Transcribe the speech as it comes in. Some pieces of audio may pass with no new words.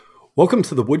Welcome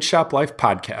to the Woodshop Life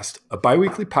Podcast, a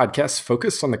biweekly podcast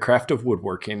focused on the craft of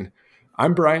woodworking.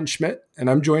 I'm Brian Schmidt, and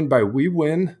I'm joined by Wee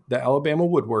Win, the Alabama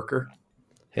woodworker,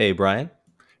 Hey, Brian.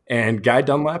 and Guy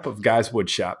Dunlap of Guy's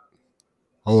Woodshop.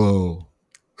 Hello.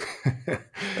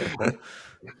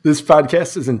 This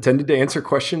podcast is intended to answer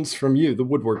questions from you, the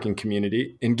woodworking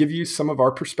community, and give you some of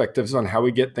our perspectives on how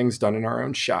we get things done in our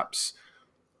own shops.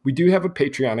 We do have a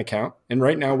Patreon account, and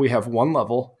right now we have one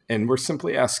level, and we're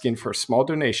simply asking for a small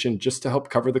donation just to help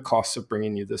cover the costs of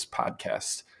bringing you this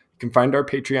podcast. You can find our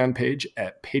Patreon page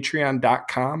at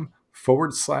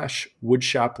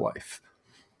patreon.com/woodshoplife.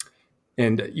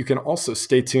 And you can also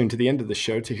stay tuned to the end of the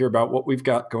show to hear about what we've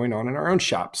got going on in our own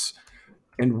shops.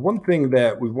 And one thing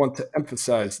that we want to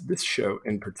emphasize this show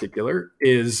in particular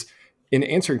is in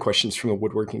answering questions from the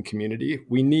woodworking community,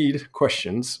 we need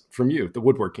questions from you, the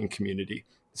woodworking community.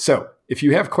 So if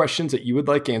you have questions that you would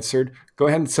like answered, go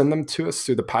ahead and send them to us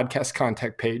through the podcast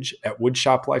contact page at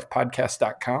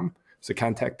woodshoplifepodcast.com. There's a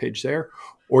contact page there.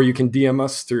 Or you can DM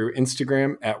us through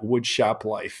Instagram at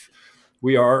woodshoplife.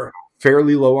 We are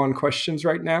fairly low on questions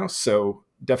right now, so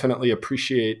definitely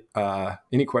appreciate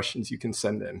any questions you can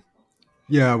send in.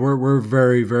 Yeah, we're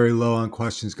very, very low on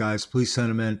questions, guys. Please send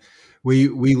them in. We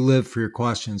live for your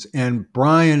questions. And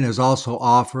Brian has also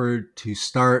offered to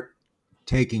start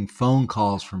taking phone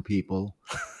calls from people.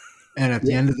 And at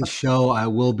the end of the show, I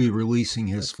will be releasing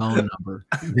his phone number.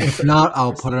 If not,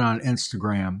 I'll put it on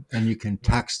Instagram, and you can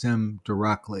text him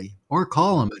directly or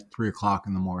call him at 3:00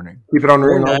 in the morning. Keep it on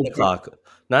Or ring. 9:00.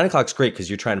 9:00's great because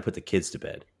you're trying to put the kids to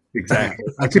bed. Exactly.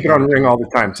 I keep it on ring all the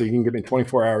time, so you can give me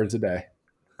 24 hours a day.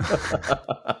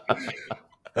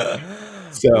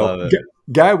 So,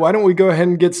 Guy, why don't we go ahead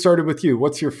and get started with you?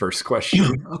 What's your first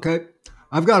question? Okay.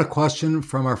 I've got a question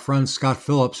from our friend Scott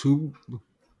Phillips, who,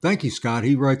 thank you, Scott.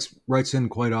 He writes in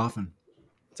quite often.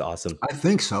 It's awesome. I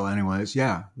think so, anyways.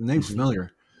 Yeah, the name's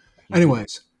familiar.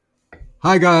 Anyways,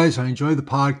 hi, guys. I enjoy the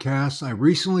podcast. I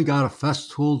recently got a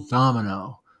Festool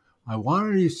domino. I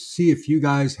wanted to see if you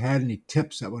guys had any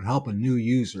tips that would help a new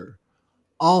user.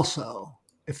 Also,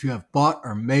 if you have bought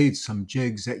or made some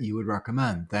jigs that you would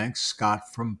recommend. Thanks,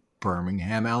 Scott from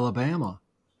Birmingham, Alabama.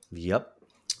 Yep.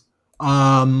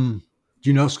 Do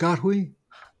you know Scott Hui?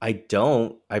 I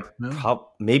don't.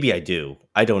 Maybe I do.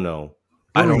 I don't know.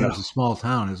 Birmingham's a small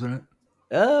town, isn't it?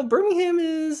 Birmingham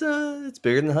is it's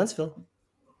bigger than Huntsville.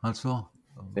 Huntsville?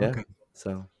 Yeah. Okay.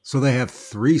 So they have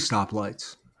 3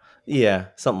 stoplights. Yeah,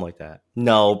 something like that.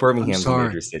 No, Birmingham's a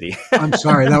major city. I'm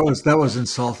sorry. That was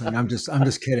insulting. I'm just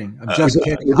kidding. I'm just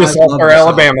kidding. Just our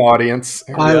Alabama audience.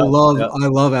 I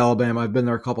love Alabama. I've been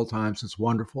there a couple times. It's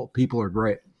wonderful. People are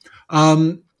great.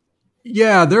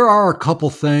 Yeah, there are a couple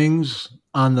things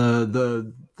on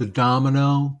the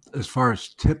domino as far as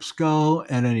tips go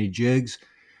and any jigs.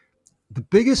 The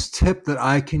biggest tip that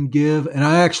I can give, and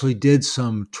I actually did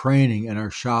some training in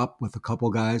our shop with a couple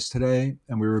guys today,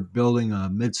 and we were building a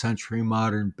mid-century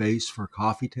modern base for a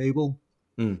coffee table,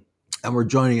 and we're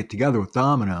joining it together with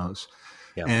dominoes.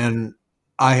 Yeah. And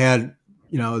I had,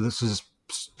 this is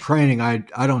training. I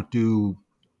don't do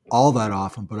all that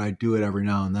often, but I do it every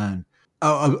now and then.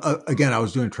 Again, I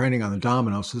was doing training on the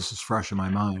domino, so this is fresh in my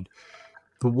mind.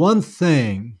 The one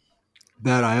thing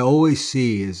that I always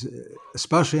see is,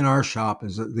 especially in our shop,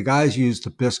 is that the guys use the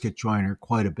biscuit joiner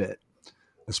quite a bit,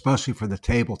 especially for the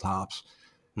tabletops.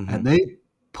 Mm-hmm. And they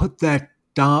put that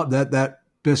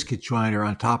biscuit joiner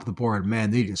on top of the board.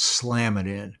 Man, they just slam it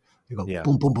in. They go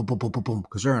boom, boom, boom, boom, boom, boom, boom,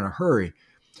 because they're in a hurry.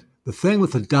 The thing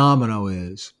with the domino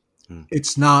is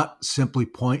it's not simply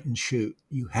point and shoot.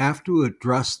 You have to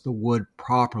address the wood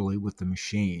properly with the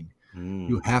machine.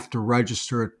 You have to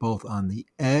register it both on the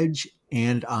edge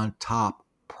and on top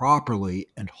properly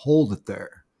and hold it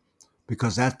there,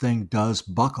 because that thing does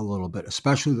buck a little bit,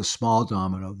 especially the small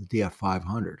domino, the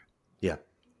DF500. Yeah.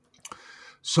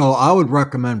 So I would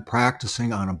recommend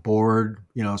practicing on a board,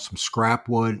 some scrap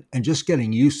wood, and just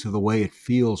getting used to the way it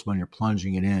feels when you're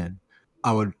plunging it in.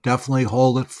 I would definitely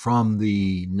hold it from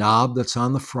the knob that's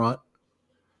on the front,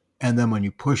 and then when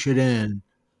you push it in,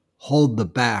 hold the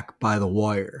back by the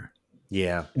wire.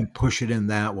 Yeah. And push it in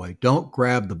that way. Don't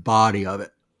grab the body of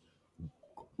it,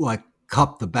 like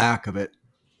cup the back of it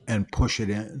and push it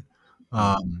in.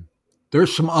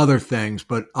 There's some other things,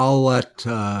 but I'll let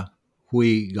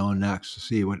Hui go next to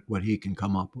see what he can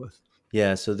come up with.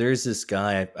 Yeah, so there's this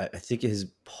guy, I think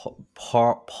his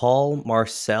Paul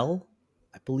Marcel,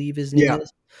 I believe his name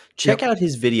is. Check out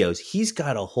his videos. He's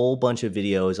got a whole bunch of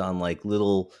videos on like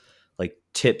little like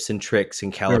tips and tricks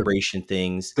and calibration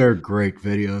things. They're great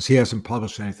videos. He hasn't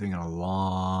published anything in a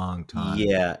long time.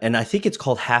 Yeah, and I think it's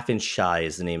called Half Inch Shy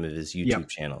is the name of his YouTube Yep.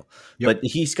 channel. Yep. But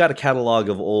he's got a catalog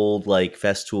of old like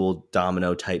Festool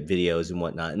domino type videos and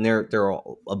whatnot, and there are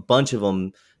a bunch of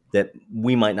them that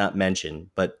we might not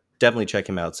mention, but definitely check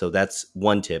him out. So that's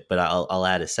one tip. But I'll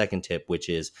add a second tip, which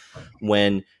is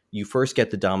when you first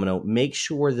get the domino, make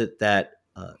sure that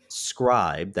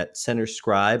scribe, that center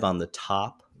scribe on the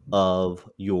top of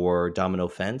your domino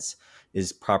fence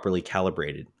is properly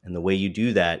calibrated. And the way you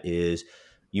do that is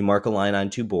you mark a line on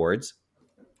two boards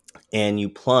and you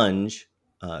plunge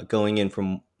going in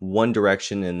from one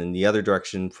direction and then the other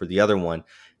direction for the other one.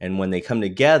 And when they come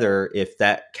together, if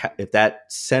that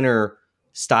center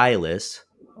stylus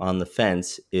on the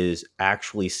fence is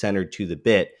actually centered to the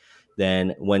bit,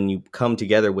 then when you come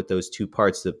together with those two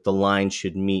parts, the line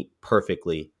should meet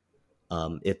perfectly.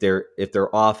 If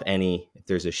they're off any, if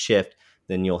there's a shift,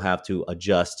 then you'll have to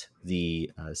adjust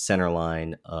the center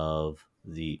line of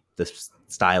the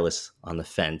stylus on the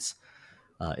fence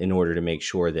in order to make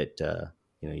sure that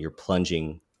you're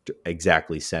plunging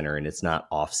exactly center and it's not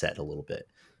offset a little bit.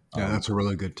 Yeah, that's a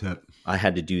really good tip. I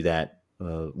had to do that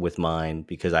with mine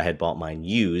because I had bought mine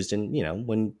used, and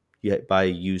when you buy a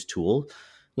used tool,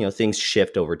 things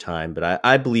shift over time. But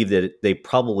I believe that they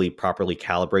probably properly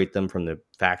calibrate them from the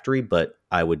factory, but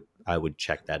I would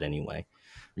check that anyway.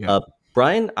 Yeah.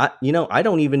 Brian, I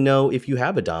don't even know if you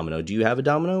have a domino. Do you have a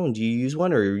domino, and do you use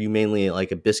one, or are you mainly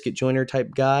like a biscuit joiner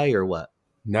type guy, or what?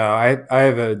 No, I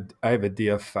have a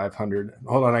DF 500.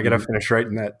 Hold on, I gotta finish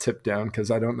writing that tip down because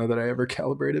I don't know that I ever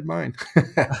calibrated mine.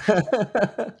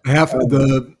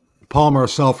 The Paul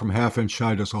Marcel from Half Inch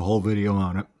Shy does a whole video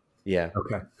on it. Yeah.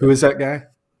 Okay. Who is that guy?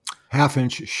 Half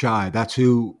Inch Shy. That's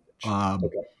who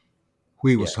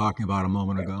we was Yeah. talking about a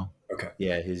moment ago. Okay.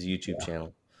 Yeah, his YouTube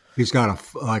channel. He's got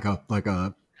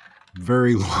a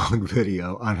very long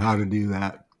video on how to do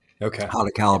that, Okay. how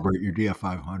to calibrate your DF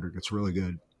 500. It's really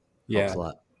good. Yeah. Helps a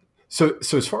lot.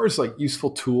 So as far as like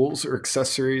useful tools or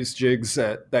accessories, jigs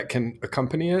that can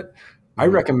accompany it, I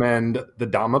recommend the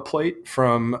Dama plate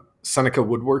from Seneca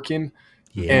Woodworking.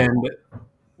 Yeah. And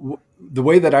the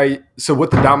way that so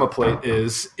what the Dama plate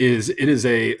is it is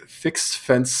a fixed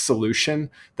fence solution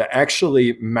that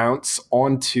actually mounts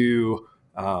onto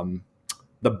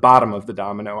the bottom of the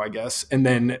domino, I guess, and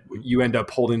then you end up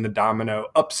holding the domino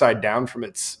upside down from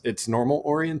its normal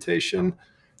orientation.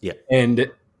 Yeah.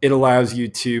 And it allows you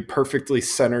to perfectly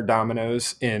center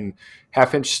dominoes in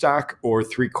 1/2 inch stock or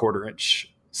 3/4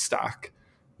 inch stock,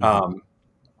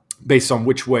 based on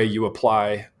which way you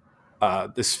apply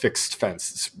this fixed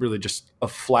fence. It's really just a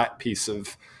flat piece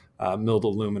of milled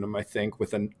aluminum, I think,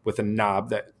 with a knob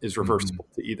that is reversible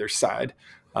to either side.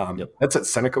 That's at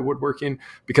Seneca Woodworking.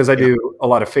 Because I do a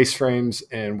lot of face frames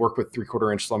and work with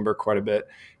 3/4 inch lumber quite a bit.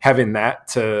 Having that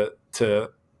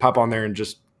to pop on there and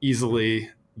just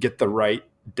easily get the right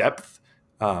depth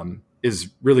is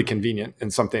really convenient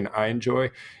and something I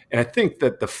enjoy. And I think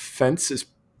that the fence is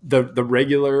the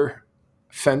regular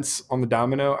fence on the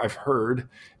domino, I've heard,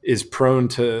 is prone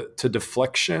to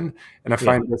deflection, and I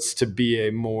find this to be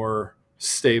a more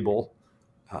stable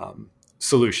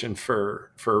solution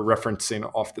for referencing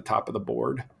off the top of the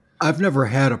board. I've never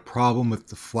had a problem with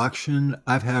deflection.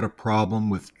 I've had a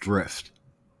problem with drift,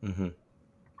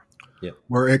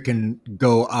 where it can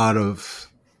go out of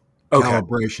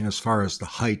calibration as far as the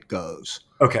height goes.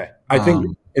 Okay, I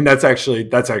think, and that's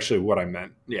actually what I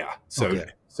meant. Yeah. So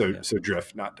so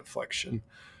drift, not deflection.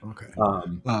 Okay.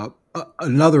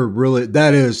 Another really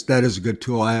that is a good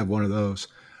tool. I have one of those.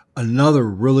 Another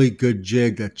really good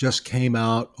jig that just came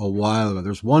out a while ago.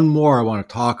 There's one more I want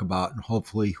to talk about, and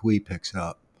hopefully Hui picks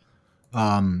up,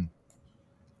 because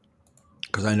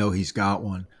I know he's got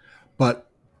one. But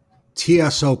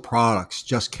TSO Products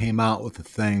just came out with a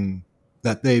thing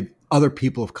that other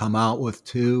people have come out with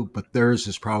too, but theirs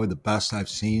is probably the best I've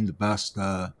seen, the best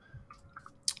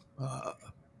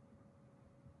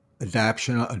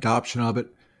adoption of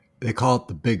it. They call it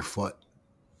the Bigfoot,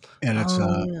 and it's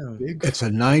a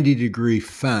 90-degree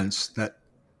fence that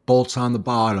bolts on the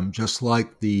bottom just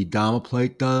like the Dama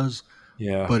plate does.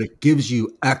 Yeah, but it gives you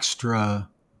an extra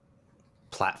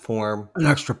platform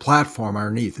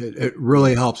underneath it. It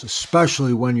really helps,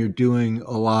 especially when you're doing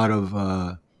a lot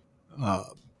of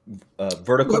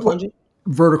vertical plunging.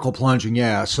 Vertical plunging,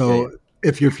 yeah. So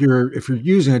if you're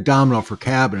using a domino for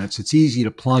cabinets, it's easy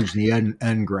to plunge the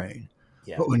end grain.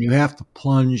 Yeah. But when you have to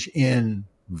plunge in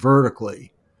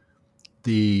vertically,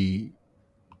 the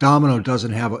domino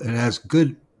doesn't have it has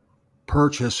good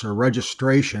purchase or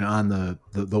registration on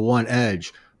the one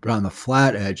edge, But on the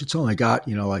flat edge, it's only got,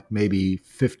 like maybe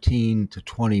 15 to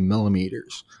 20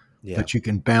 millimeters Yeah. that you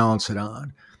can balance it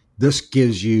on. This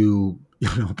gives you,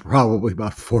 probably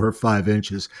about 4 or 5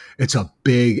 inches. It's a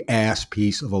big ass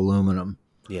piece of aluminum.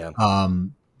 Yeah.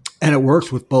 And it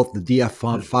works with both the DF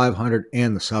 500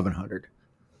 and the 700.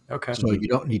 Okay. So you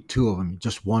don't need two of them.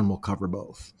 Just one will cover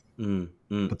both. But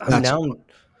Now,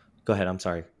 go ahead. I'm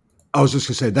sorry. I was just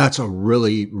going to say, that's a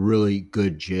really, really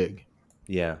good jig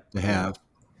Yeah. to have.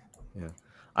 Yeah.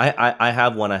 I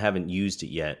have one. I haven't used it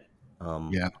yet.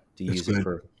 Yeah. To use it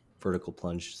for vertical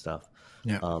plunge stuff.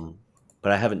 Yeah.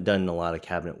 But I haven't done a lot of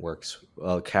cabinet work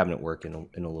in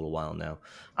a little while now.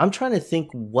 I'm trying to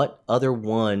think what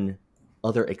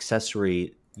other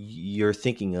accessory you're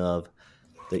thinking of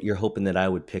that you're hoping that I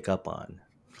would pick up on.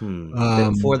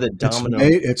 For the domino,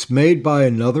 it's made by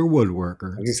another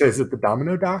woodworker. You say, is it the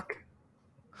Domino Dock?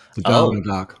 The Domino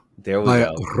Dock. There we by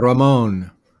go.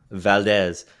 Ramon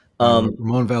Valdez.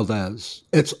 Ramon Valdez.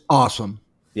 It's awesome.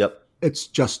 Yep. It's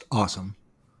just awesome.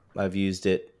 I've used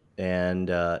it, and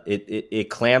it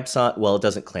clamps on. Well, it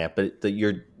doesn't clamp, but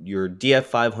your DF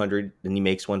 500, and he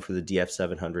makes one for the DF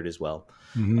 700 as well.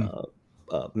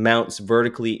 Mounts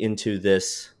vertically into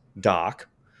this dock,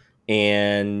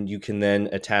 and you can then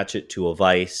attach it to a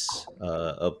vise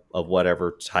of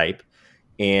whatever type,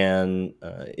 and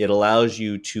it allows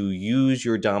you to use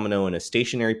your domino in a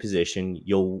stationary position.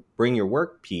 You'll bring your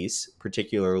workpiece,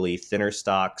 particularly thinner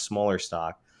stock, smaller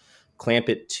stock, clamp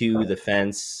it to the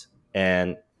fence,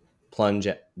 and plunge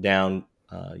it down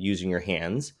using your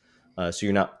hands. So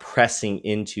you're not pressing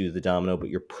into the domino, but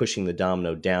you're pushing the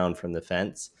domino down from the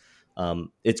fence.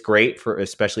 It's great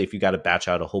especially if you got to batch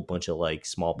out a whole bunch of like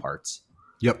small parts.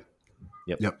 Yep.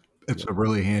 It's a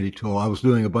really handy tool. I was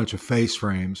doing a bunch of face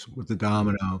frames with the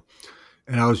domino,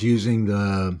 and I was using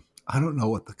I don't know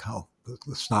what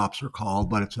the stops are called,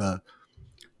 but it's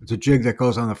a jig that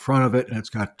goes on the front of it, and it's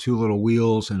got two little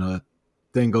wheels, and a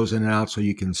thing goes in and out, so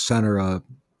you can center a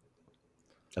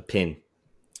pin.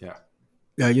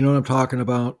 Yeah, you know what I'm talking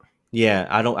about? Yeah,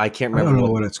 I can't remember. I don't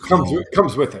know what it's called.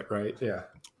 Comes with it, right? Yeah.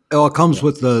 Oh, it comes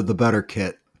with the better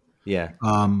kit. Yeah.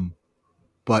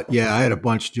 But yeah, I had a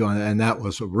bunch doing it, and that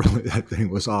thing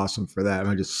was awesome for that.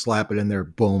 I just slap it in there,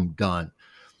 boom, done.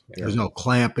 Yeah. There's no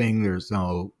clamping. There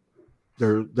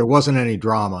wasn't any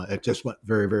drama. It just went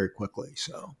very, very quickly.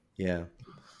 So yeah,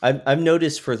 I've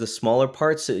noticed for the smaller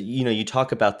parts, you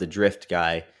talk about the drift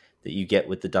guy that you get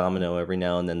with the domino every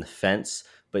now and then, the fence.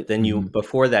 But then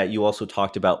before that, you also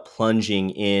talked about plunging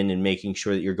in and making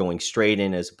sure that you're going straight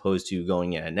in as opposed to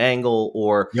going at an angle,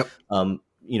 or,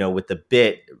 with the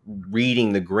bit,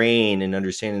 reading the grain and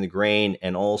understanding the grain,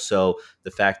 and also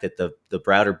the fact that the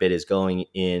router bit is going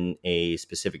in a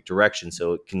specific direction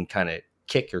so it can kind of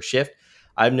kick or shift.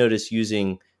 I've noticed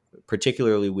using,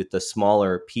 particularly with the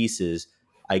smaller pieces,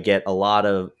 I get a lot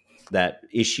of that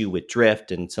issue with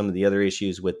drift, and some of the other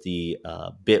issues with the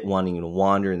bit wanting to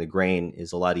wander in the grain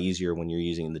is a lot easier when you're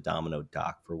using the domino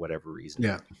dock for whatever reason.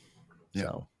 Yeah.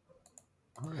 So.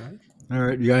 All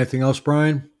right. You got anything else,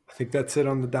 Brian? I think that's it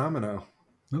on the domino.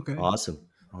 Okay. Awesome.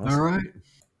 All right.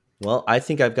 Well, I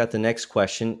think I've got the next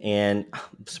question, and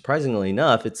surprisingly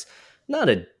enough, it's not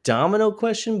a domino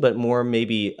question, but more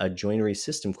maybe a joinery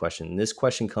system question. This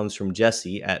question comes from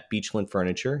Jesse at Beachland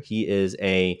Furniture. He is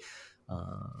a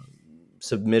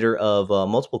submitter of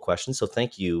multiple questions, so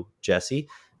thank you, Jesse.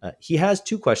 He has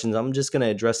two questions. I'm just going to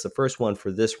address the first one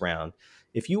for this round.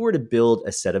 If you were to build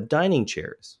a set of dining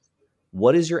chairs,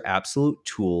 what is your absolute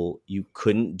tool you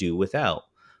couldn't do without?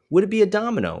 Would it be a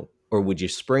domino, or would you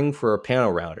spring for a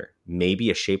panel router?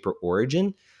 Maybe a Shaper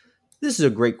Origin? This is a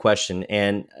great question,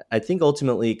 and I think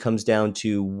ultimately it comes down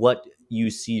to what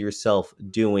you see yourself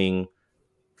doing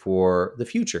for the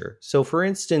future. So for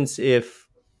instance, if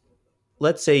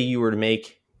let's say you were to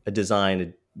make a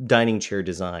dining chair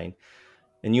design,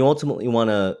 and you ultimately want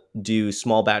to do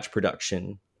small batch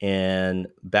production and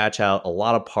batch out a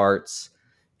lot of parts,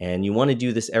 and you want to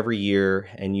do this every year,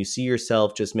 and you see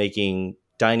yourself just making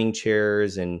dining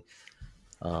chairs and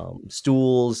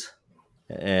stools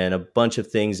and a bunch of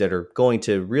things that are going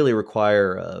to really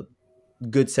require a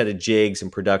good set of jigs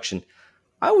and production,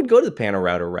 I would go to the panel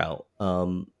router route.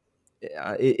 To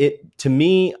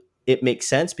me, it makes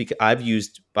sense because I've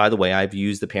used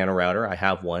the panel router. I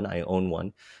have one, I own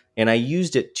one, and I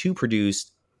used it to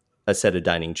produce a set of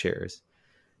dining chairs.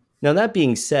 Now, that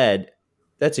being said,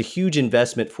 that's a huge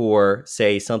investment for,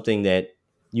 say, something that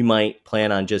you might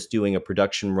plan on just doing a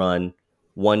production run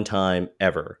one time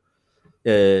ever.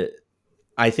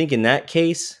 I think in that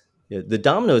case, the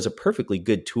domino is a perfectly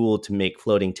good tool to make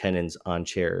floating tenons on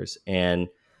chairs. And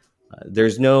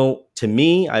to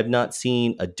me, I've not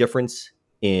seen a difference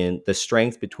in the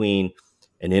strength between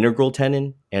an integral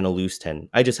tenon and a loose tenon.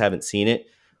 I just haven't seen it.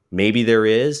 Maybe there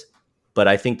is, but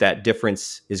I think that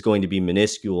difference is going to be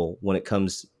minuscule when it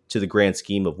comes to the grand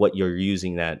scheme of what you're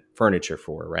using that furniture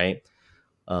for, right?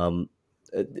 Um,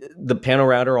 the panel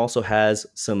router also has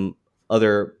some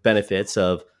other benefits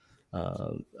of,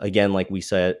 again, like I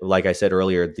said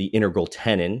earlier, the integral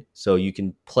tenon. So you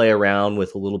can play around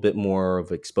with a little bit more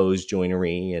of exposed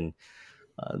joinery. And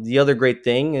the other great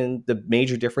thing, and the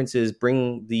major difference, is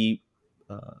bring the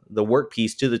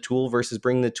workpiece to the tool versus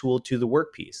bring the tool to the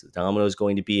workpiece. The domino is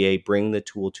going to be a bring the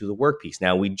tool to the workpiece.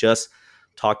 Now, we just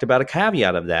talked about a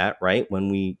caveat of that, right? When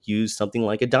we use something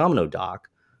like a domino dock,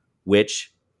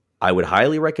 which I would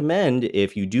highly recommend,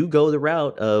 if you do go the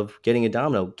route of getting a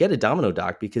domino, get a domino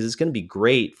dock, because it's going to be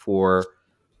great for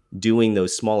doing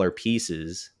those smaller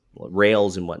pieces,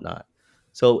 rails and whatnot.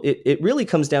 So it really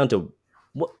comes down to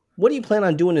what do you plan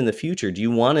on doing in the future? Do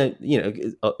you want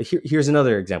to, here's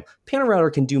another example. Panel router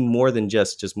can do more than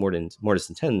just mortise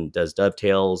and tenon. Does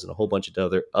dovetails and a whole bunch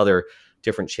of other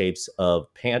different shapes of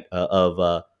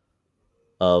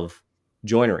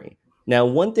joinery. Now,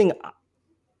 one thing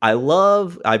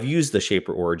I've used the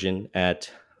Shaper Origin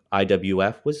at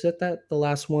IWF. Was that the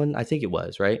last one? I think it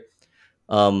was, right?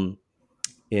 In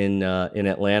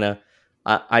Atlanta.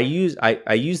 I use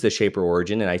the Shaper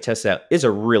Origin and I test out. It's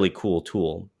a really cool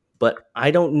tool, but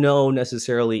I don't know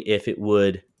necessarily if it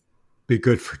would be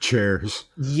good for chairs.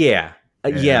 Yeah.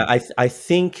 I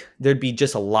think there'd be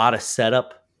just a lot of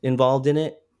setup involved in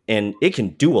it, and it can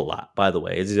do a lot. By the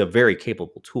way, it's a very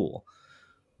capable tool,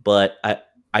 but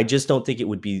I just don't think it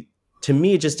would be. To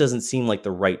me, it just doesn't seem like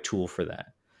the right tool for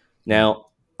that. Now,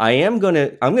 I'm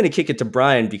gonna kick it to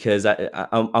Brian, because I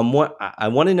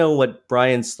want to know what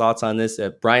Brian's thoughts on this.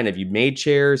 Brian, have you made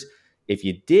chairs? If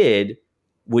you did,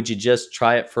 would you just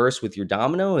try it first with your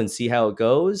domino and see how it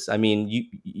goes? I mean,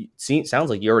 sounds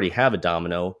like you already have a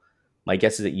domino. My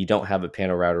guess is that you don't have a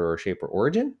panel router or Shaper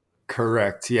Origin.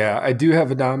 Correct. Yeah, I do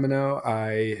have a domino.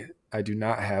 I do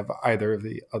not have either of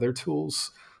the other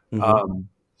tools. Mm-hmm.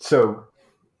 So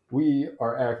we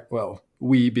are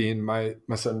we being my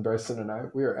son Bryson and I,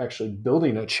 we are actually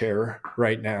building a chair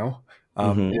right now.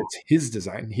 It's his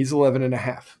design. He's 11 and a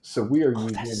half. So we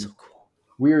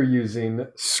are using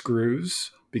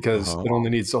screws, because it only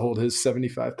needs to hold his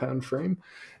 75-pound frame.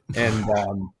 And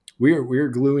we're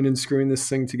gluing and screwing this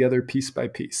thing together piece by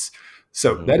piece.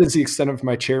 So that is the extent of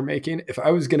my chair making. If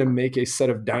I was going to make a set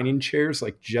of dining chairs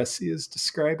like Jesse is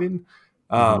describing,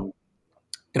 and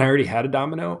I already had a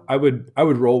domino, I would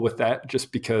roll with that,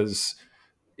 just because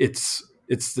it's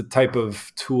the type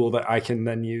of tool that I can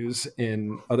then use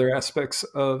in other aspects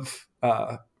of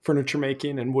furniture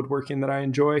making and woodworking that I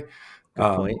enjoy.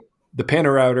 Good point. The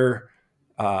panel router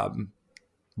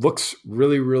looks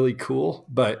really, really cool,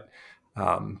 but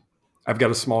I've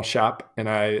got a small shop, and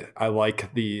I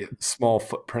like the small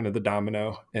footprint of the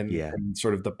domino and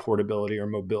sort of the portability or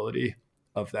mobility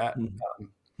of that.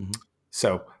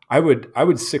 So I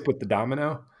would stick with the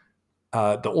domino.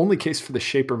 The only case for the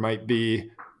Shaper might be,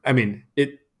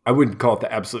 I wouldn't call it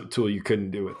the absolute tool you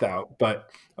couldn't do without, but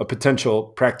a potential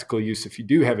practical use if you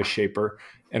do have a Shaper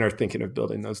and are thinking of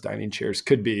building those dining chairs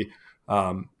could be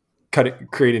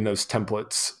creating those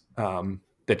templates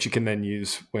that you can then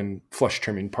use when flush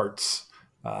trimming parts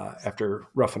after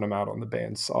roughing them out on the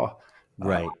bandsaw.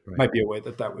 Right. Might be a way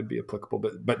that would be applicable,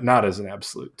 but not as an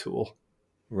absolute tool.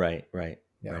 Right.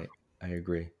 I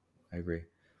agree.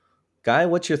 Guy,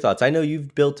 what's your thoughts? I know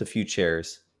you've built a few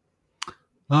chairs.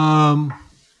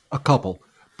 A couple,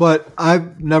 but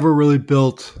I've never really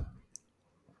built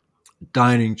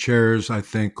dining chairs, I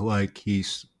think, like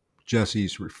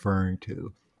Jesse's referring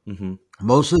to.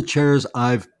 Most of the chairs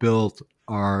I've built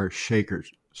are Shaker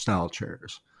style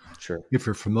chairs. Sure. If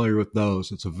you're familiar with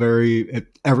those,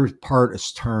 every part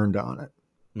is turned on it.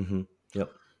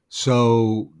 Yep.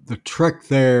 So the trick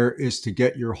there is to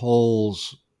get your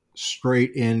holes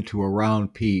straight into a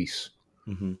round piece.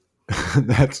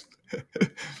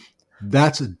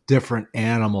 That's a different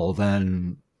animal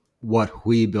than what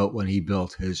we built when he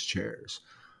built his chairs.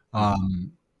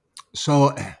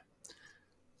 So,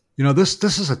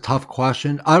 this is a tough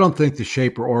question. I don't think the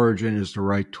Shaper Origin is the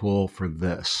right tool for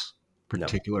this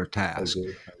particular task.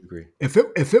 I agree. If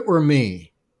it were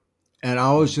me, and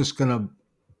I was just going to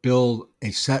build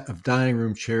a set of dining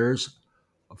room chairs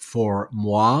for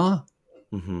moi,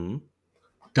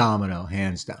 domino,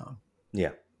 hands down.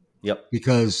 Yeah. Yep.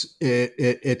 Because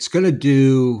it's going to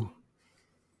do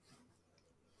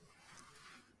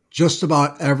just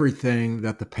about everything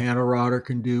that the panel router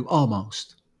can do,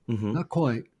 almost. Not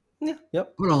quite. Yeah.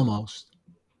 Yep. But almost.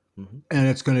 and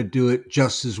it's going to do it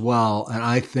just as well. And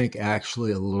I think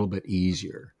actually a little bit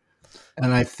easier.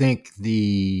 And I think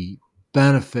the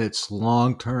benefits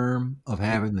long term of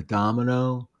having the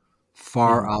Domino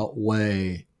far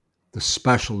outweigh the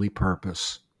specialty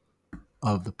purpose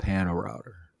of the Pano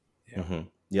router.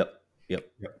 Yep.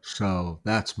 So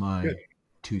that's my Good.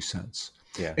 2 cents.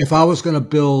 Yeah. If I was going to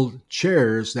build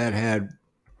chairs that had,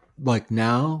 like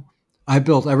now, I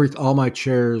built all my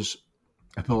chairs.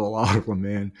 I built a lot of them,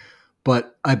 man.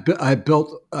 But I had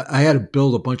to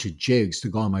build a bunch of jigs to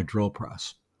go on my drill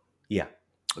press. Yeah.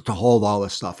 To hold all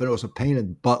this stuff. And it was a pain in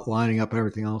the butt lining up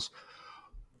everything else.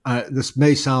 This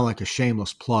may sound like a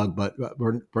shameless plug, but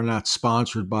we're not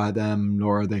sponsored by them,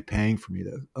 nor are they paying for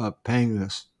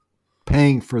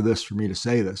this for me to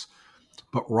say this.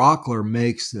 But Rockler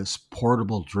makes this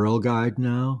portable drill guide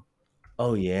now.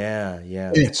 Oh yeah.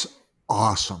 It's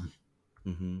awesome.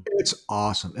 It's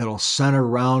awesome. It'll center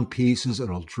round pieces.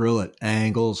 It'll drill at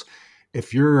angles.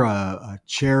 If you're a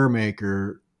chair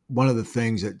maker, one of the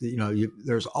things that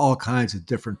there's all kinds of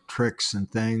different tricks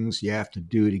and things you have to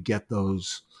do to get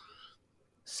those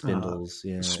spindles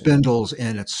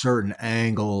in at certain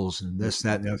angles and this,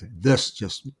 that, and the other thing. This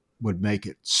just would make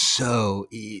it so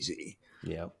easy.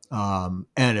 Yeah.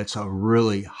 And it's a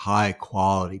really high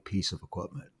quality piece of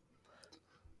equipment.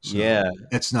 So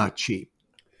it's not cheap.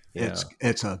 Yeah.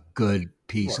 It's a good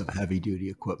piece of heavy duty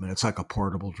equipment. It's like a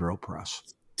portable drill press.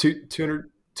 $200 or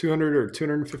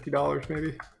 $250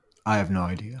 maybe. I have no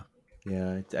idea.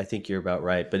 Yeah, I think you're about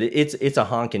right. But it's a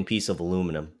honking piece of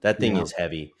aluminum. That thing is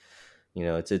heavy.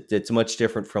 It's much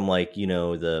different from like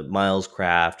the Miles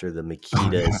Craft or the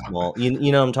Makita small.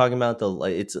 You know what I'm talking about?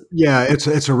 It's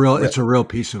a real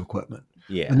piece of equipment.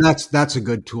 Yeah, and that's a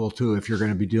good tool too if you're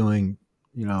going to be doing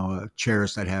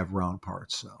chairs that have round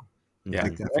parts. So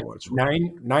take that for what it's worth.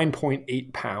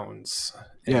 9.8 pounds.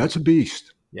 Yeah, it's a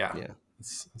beast. Yeah,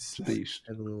 it's a beast.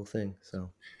 Every little thing. So.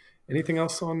 Anything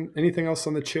else on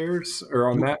the chairs or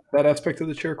on that aspect of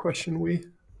the chair question?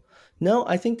 No,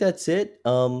 I think that's it.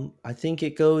 I think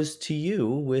it goes to you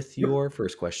with your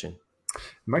first question.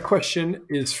 My question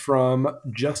is from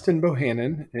Justin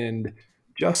Bohannon, and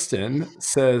Justin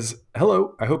says,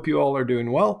 "Hello, I hope you all are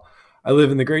doing well. I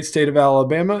live in the great state of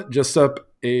Alabama, just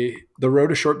up the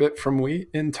road a short bit from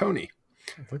in Tony.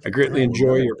 I greatly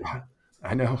enjoy your."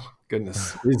 I know.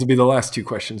 Goodness. These will be the last two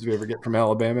questions we ever get from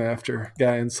Alabama after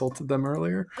Guy insulted them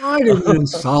earlier. I didn't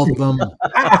insult them.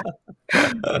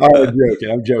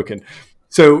 I'm joking.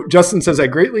 So Justin says, I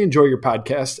greatly enjoy your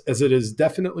podcast as it is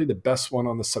definitely the best one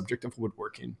on the subject of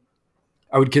woodworking.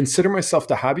 I would consider myself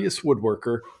the hobbyist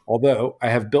woodworker, although I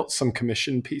have built some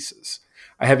commissioned pieces.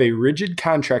 I have a rigid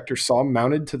contractor saw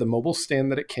mounted to the mobile stand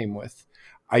that it came with.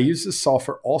 I use this saw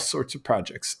for all sorts of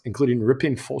projects, including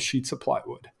ripping full sheets of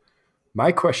plywood.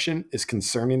 My question is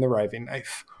concerning the riving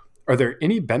knife. Are there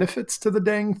any benefits to the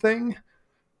dang thing?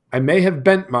 I may have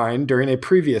bent mine during a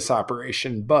previous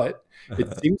operation, but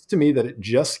it seems to me that it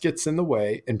just gets in the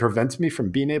way and prevents me from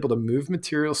being able to move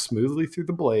material smoothly through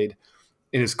the blade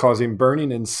and is causing burning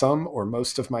in some or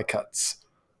most of my cuts.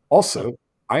 Also,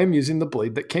 I am using the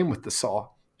blade that came with the saw.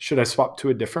 Should I swap to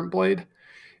a different blade?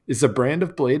 Is the brand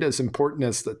of blade as important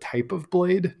as the type of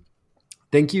blade?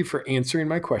 Thank you for answering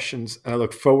my questions, and I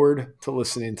look forward to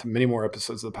listening to many more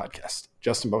episodes of the podcast.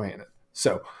 Justin Bohannon.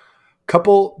 So, a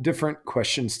couple different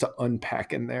questions to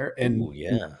unpack in there, and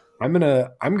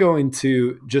I'm going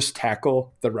to just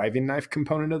tackle the riving knife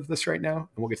component of this right now, and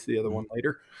we'll get to the other one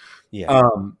later. Yeah.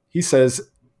 He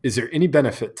says, "Is there any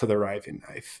benefit to the riving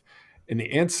knife?" And the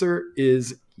answer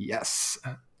is yes.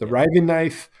 The riving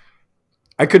knife.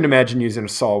 I couldn't imagine using a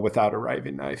saw without a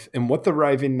riving knife, and what the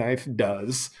riving knife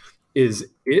does is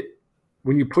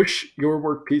when you push your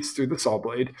workpiece through the saw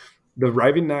blade, the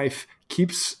riving knife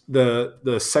keeps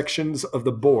the sections of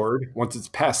the board, once it's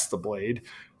past the blade,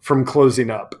 from closing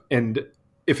up. And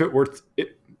if it were,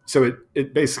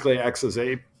 it basically acts as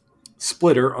a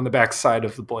splitter on the back side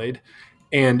of the blade.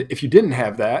 And if you didn't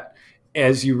have that,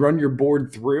 as you run your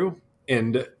board through,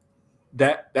 and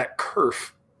that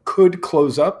kerf could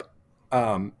close up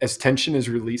as tension is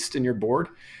released in your board.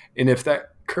 And if that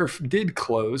kerf did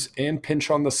close and pinch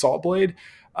on the saw blade,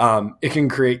 it can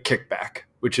create kickback,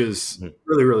 which is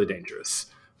really, really dangerous.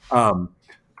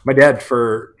 My dad,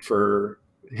 for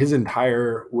his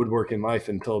entire woodworking life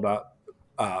until about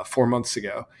 4 months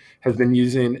ago, has been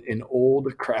using an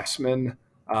old Craftsman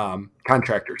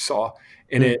contractor saw,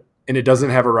 and it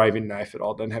doesn't have a riving knife at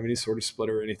all. It doesn't have any sort of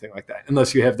splitter or anything like that,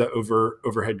 unless you have the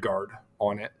overhead guard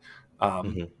on it,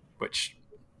 which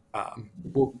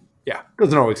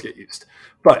doesn't always get used.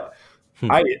 But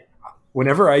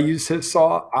whenever I use his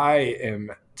saw, I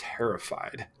am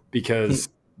terrified because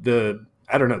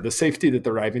I don't know, the safety that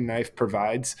the riving knife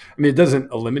provides. I mean, it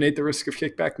doesn't eliminate the risk of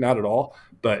kickback, not at all,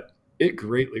 but it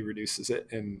greatly reduces it.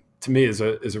 And to me is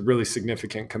a really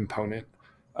significant component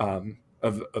of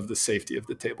the safety of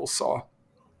the table saw.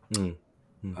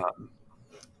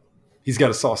 He's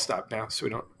got a saw stop now, so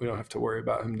we don't have to worry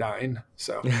about him dying.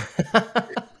 So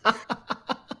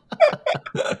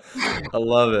I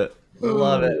love it. I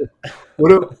love it.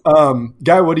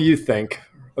 Guy, what do you think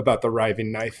about the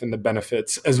riving knife and the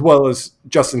benefits, as well as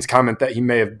Justin's comment that he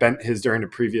may have bent his during a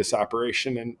previous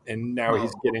operation and now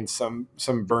he's getting some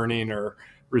burning or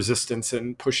resistance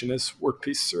and pushing his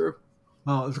workpiece through?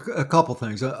 Well, a couple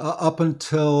things. Up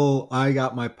until I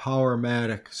got my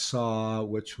Powermatic saw,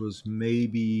 which was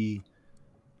maybe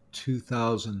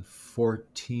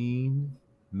 2014,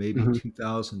 maybe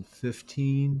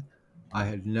 2015, I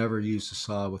had never used a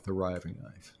saw with a riving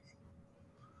knife.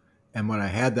 And when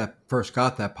I first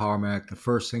got that Powermatic, the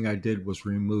first thing I did was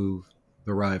remove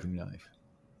the riving knife.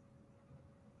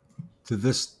 To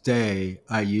this day,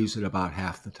 I use it about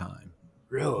half the time.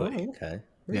 Really? Oh, okay.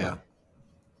 Yeah.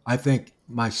 I think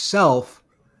myself,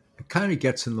 it kind of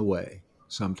gets in the way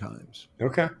sometimes.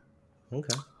 Okay.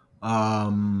 How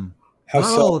How not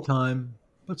so? all the time,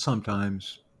 but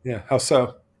sometimes. Yeah. How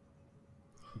so?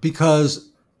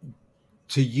 Because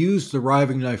to use the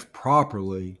riving knife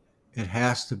properly, it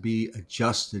has to be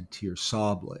adjusted to your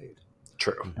saw blade.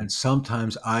 True. And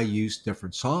sometimes I use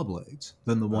different saw blades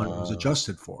than the one it was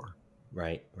adjusted for.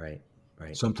 Right.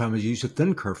 Sometimes I use a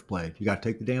thin kerf blade. You got to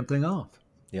take the damn thing off.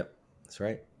 Yep. That's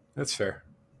right. That's fair.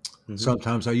 Mm-hmm.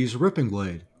 Sometimes I use a ripping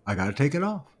blade. I got to take it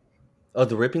off. Oh,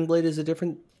 the ripping blade is a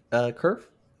different curve?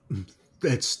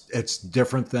 It's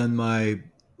different than my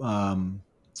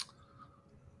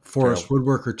Forest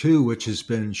Woodworker 2, which has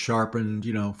been sharpened,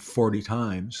 40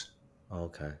 times.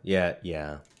 Okay.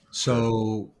 Yeah.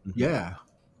 So, yeah.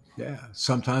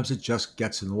 Sometimes it just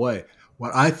gets in the way.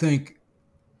 What I think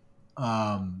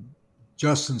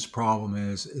Justin's problem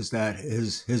is that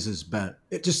his is bent.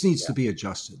 It just needs to be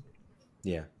adjusted.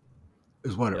 Yeah.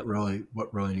 Is what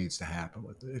what really needs to happen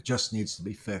with it. It just needs to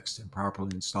be fixed and properly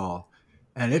installed.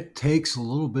 And it takes a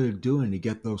little bit of doing to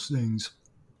get those things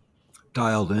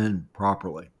dialed in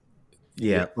properly.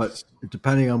 Yeah. But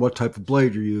depending on what type of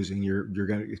blade you're using, you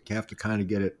have to kind of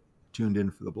get it tuned in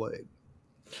for the blade.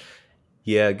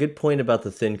 Yeah, good point about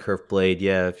the thin kerf blade.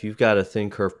 Yeah, if you've got a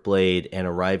thin kerf blade and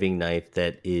a riving knife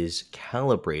that is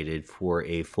calibrated for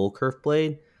a full kerf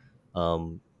blade,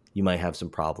 you might have some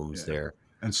problems there.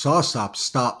 And SawStop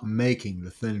stopped making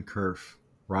the thin kerf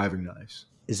riving knives.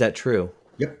 Is that true?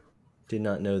 Yep. Did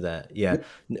not know that. Yeah.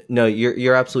 No,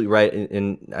 you're absolutely right.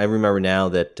 And I remember now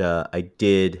that I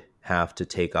did have to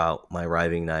take out my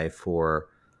riving knife for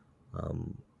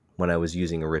when I was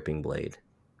using a ripping blade,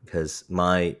 because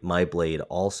my blade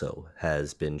also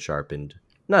has been sharpened,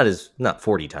 not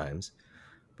 40 times,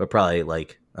 but probably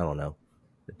like, I don't know,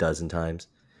 a dozen times.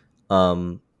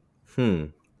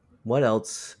 What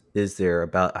else is there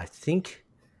about? I think,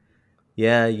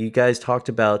 yeah, you guys talked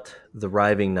about the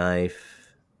riving knife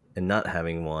and not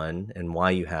having one and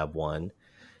why you have one.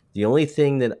 The only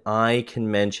thing that I can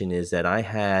mention is that I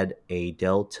had a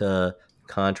Delta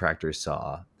contractor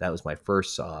saw. That was my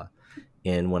first saw.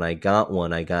 And when I got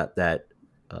one, I got that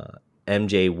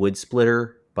MJ wood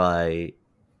splitter by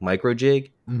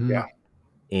Microjig. Mm-hmm. Yeah.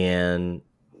 And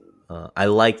I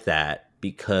like that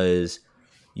because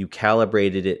you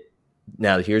calibrated it.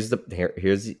 Now here's the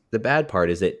bad part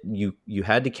is that you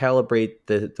had to calibrate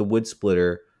the wood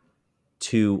splitter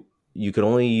to, you could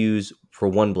only use for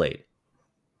one blade.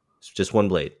 It's just one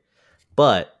blade.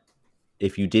 But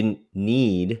if you didn't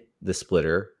need the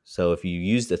splitter, so if you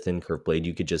used a thin kerf blade,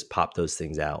 you could just pop those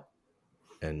things out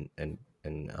and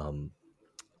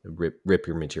rip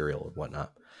your material and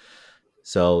whatnot.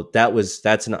 So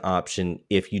that's an option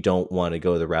if you don't want to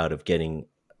go the route of getting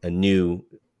a new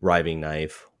riving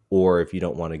knife, or if you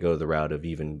don't want to go the route of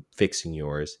even fixing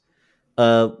yours.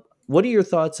 What are your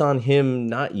thoughts on him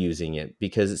not using it?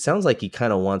 Because it sounds like he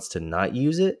kind of wants to not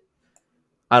use it.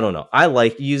 I don't know. I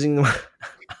like using them.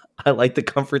 I like the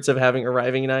comforts of having a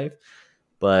riving knife,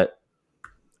 but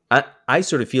I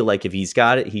sort of feel like if he's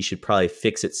got it, he should probably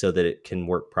fix it so that it can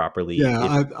work properly.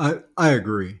 Yeah, I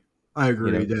agree. I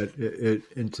agree that it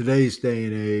in today's day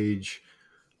and age,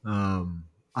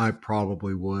 I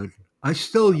probably would. I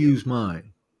still use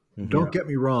mine. Mm-hmm. Don't get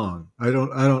me wrong. I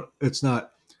don't. It's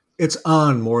not. It's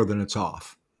on more than it's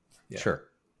off. Yeah. Sure.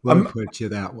 Let me put it to you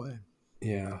that way.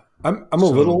 Yeah, I'm a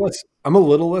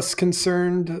little less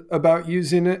concerned about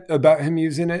him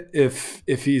using it if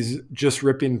he's just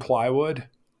ripping plywood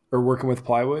or working with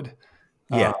plywood.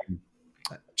 Yeah.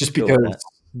 Just because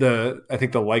I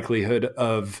think the likelihood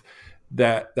of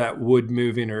that wood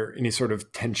moving or any sort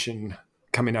of tension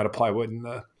coming out of plywood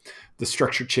and the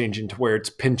structure changing to where it's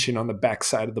pinching on the back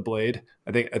side of the blade.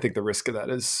 I think the risk of that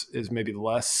is maybe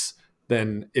less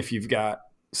than if you've got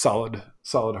solid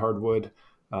hardwood.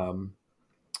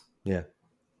 Yeah,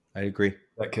 I agree.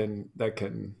 That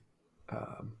can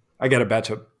I got a batch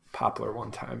of poplar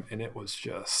one time, and it was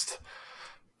just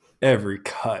every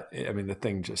cut. I mean, the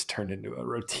thing just turned into a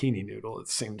rotini noodle. It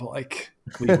seemed like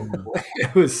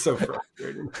it was so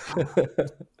frustrating.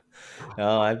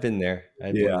 Oh, I've been there.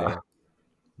 I've been there.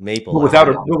 Maple.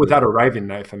 But without a riving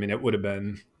knife, I mean, it would have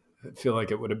been. I feel like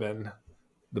it would have been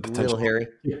the potential. Little hairy.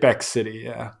 Kickback City,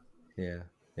 yeah. Yeah.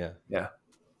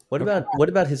 What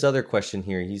about his other question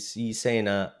here? He's saying,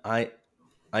 I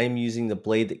am using the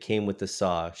blade that came with the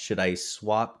saw. Should I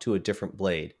swap to a different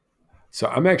blade? So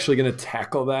I'm actually going to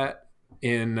tackle that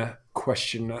in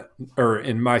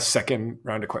my second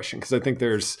round of question, because I think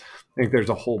there's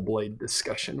a whole blade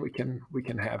discussion we can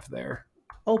have there.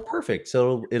 Oh, perfect.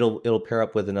 So it'll pair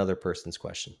up with another person's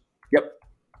question. Yep.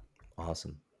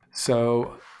 Awesome.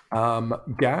 So,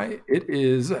 Guy, it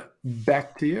is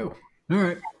back to you. All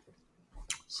right.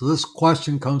 So this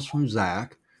question comes from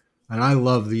Zach, and I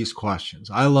love these questions.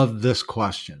 I love this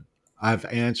question. I've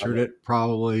answered it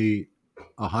probably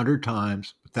 100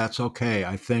 times, but that's okay.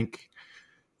 I think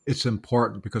it's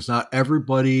important because not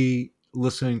everybody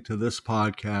listening to this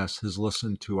podcast has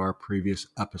listened to our previous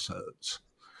episodes.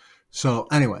 So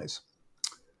anyways,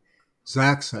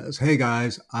 Zach says, hey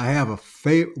guys, I have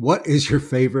what is your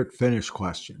favorite finish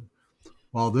question?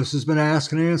 While this has been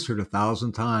asked and answered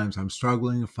 1,000 times, I'm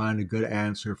struggling to find a good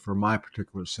answer for my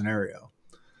particular scenario.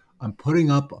 I'm putting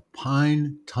up a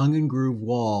pine tongue and groove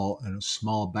wall in a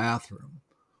small bathroom.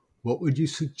 What would you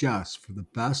suggest for the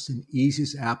best and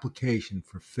easiest application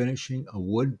for finishing a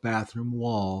wood bathroom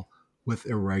wall with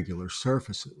irregular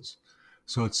surfaces?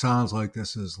 So it sounds like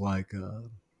this is like a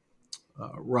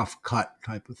rough cut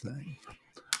type of thing.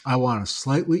 I want a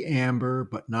slightly amber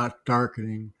but not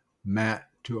darkening matte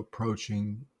to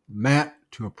approaching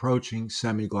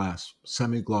semi-gloss.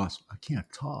 I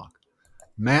can't talk.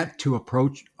 Matte to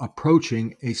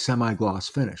approaching a semi-gloss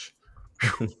finish.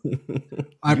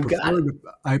 I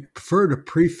prefer to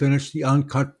pre-finish the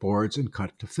uncut boards and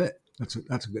cut to fit. That's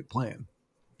a good plan.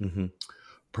 Mm-hmm.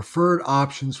 Preferred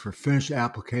options for finish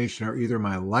application are either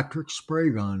my electric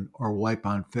spray gun or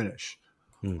wipe-on finish.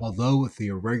 Although with the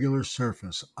irregular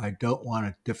surface, I don't want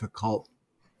a difficult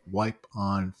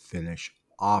wipe-on finish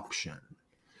option.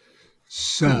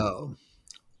 So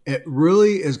it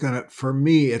really is for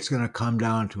me, it's going to come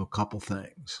down to a couple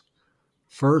things.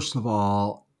 First of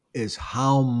all, is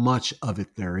how much of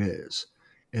it there is.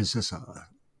 Is this a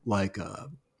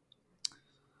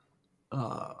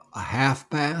half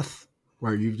bath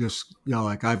where you just,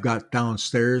 like I've got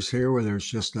downstairs here where there's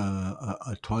just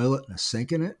a toilet and a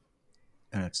sink in it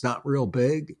and it's not real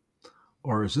big?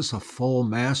 Or is this a full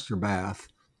master bath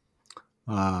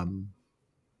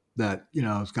that,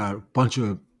 it's got a bunch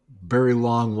of very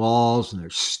long walls and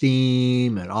there's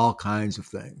steam and all kinds of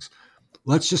things?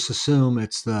 Let's just assume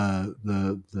it's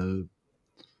the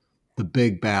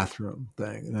big bathroom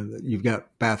thing. You've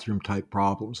got bathroom type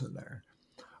problems in there.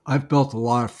 I've built a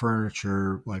lot of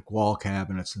furniture like wall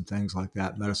cabinets and things like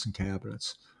that, medicine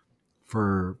cabinets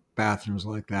for bathrooms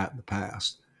like that in the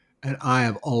past. And I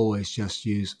have always just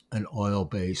used an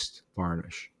oil-based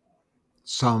varnish.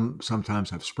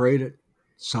 Sometimes I've sprayed it.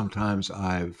 Sometimes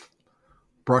I've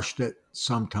brushed it.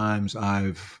 Sometimes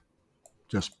I've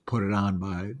just put it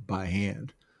on by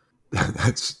hand.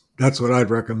 That's what I'd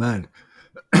recommend.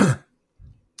 And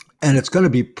it's going to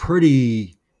be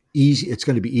pretty easy. It's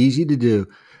going to be easy to do.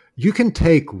 You can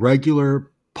take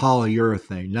regular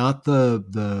polyurethane, not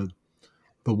the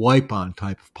wipe-on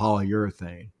type of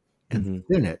polyurethane, and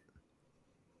thin it.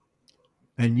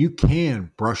 And you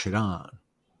can brush it on.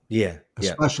 Yeah.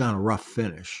 Especially on a rough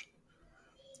finish.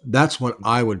 That's what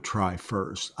I would try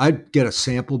first. I'd get a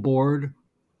sample board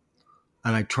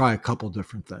and I'd try a couple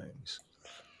different things.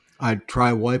 I'd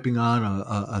try wiping on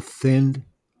a thin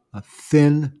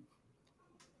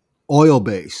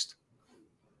oil-based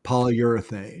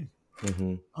polyurethane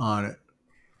on it.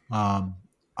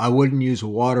 I wouldn't use a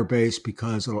water-based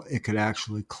because it could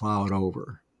actually cloud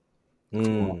over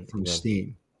from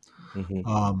steam.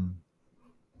 You're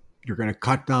going to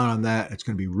cut down on that. It's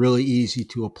going to be really easy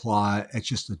to apply. It's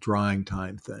just a drying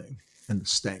time thing. And the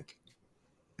stink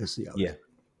is the other. Yeah.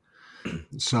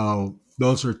 So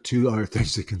those are two other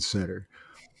things to consider.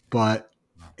 But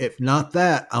if not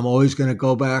that, I'm always going to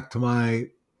go back to my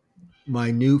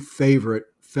new favorite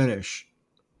finish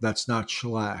that's not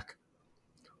shellac.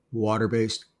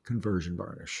 Water-based conversion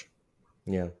varnish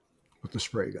Yeah. with the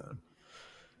spray gun.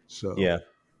 So Yeah.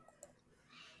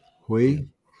 we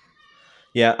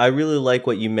Yeah, I really like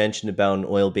what you mentioned about an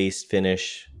oil-based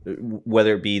finish,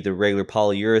 whether it be the regular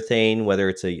polyurethane, whether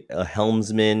it's a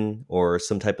Helmsman or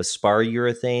some type of spar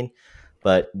urethane.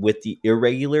 But with the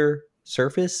irregular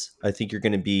surface, I think you're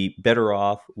going to be better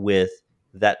off with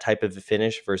that type of a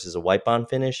finish versus a wipe on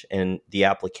finish. And the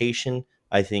application,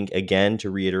 I think, again, to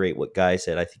reiterate what Guy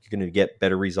said, I think you're going to get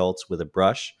better results with a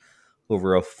brush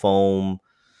over a foam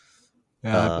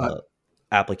yeah,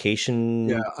 application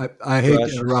I hate to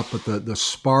brush. interrupt, but the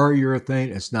spar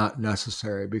urethane is not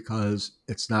necessary because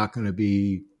it's not going to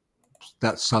be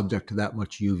that subject to that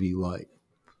much UV light.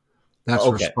 That's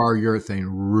where Okay. spar urethane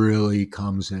really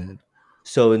comes in.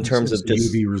 So in It's, terms it's of the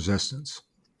just UV resistance.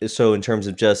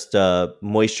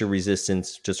 moisture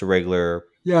resistance, just a regular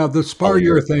Yeah, the spar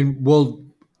polyurethane. urethane will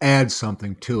add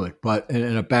something to it, but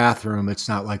in a bathroom, it's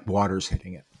not like water's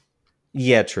hitting it.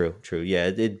 Yeah, true. Yeah,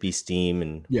 it'd be steam,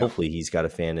 and Yeah, hopefully he's got a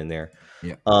fan in there.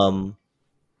 yeah, Um,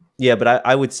 yeah, but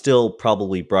I would still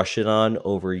probably brush it on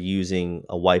over using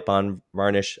a wipe-on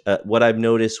varnish. What I've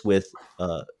noticed with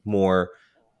more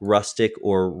rustic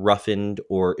or roughened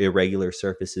or irregular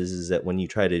surfaces is that when you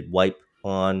try to wipe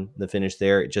on the finish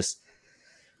there, it just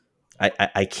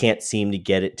I can't seem to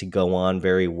get it to go on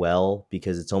very well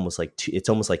because it's almost like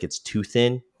it's too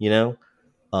thin, you know.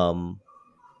 Um,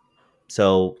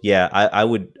 so yeah, I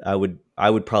would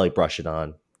probably brush it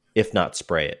on, if not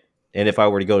spray it. And if I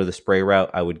were to go to the spray route,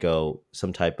 I would go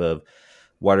some type of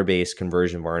water-based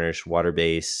conversion varnish,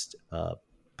 water-based not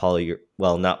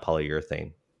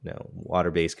polyurethane, no,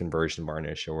 water-based conversion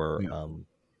varnish, or yeah.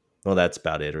 well, that's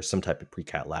about it, or some type of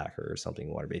pre-cat lacquer or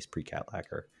something, water-based pre-cat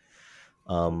lacquer.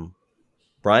 Um,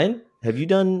 Brian, have you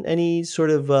done any sort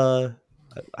of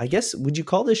I guess would you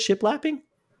call this shiplapping?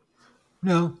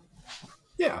 No,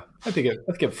 Yeah, I think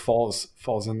it falls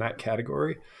in that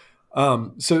category.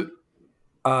 So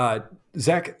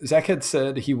Zach had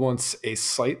said he wants a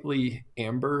slightly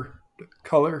amber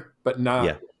color, but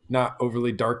Yeah. not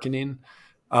overly darkening.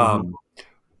 Hmm. Um,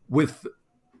 with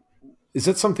is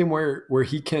that something where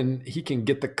he can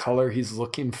get the color he's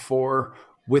looking for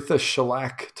with a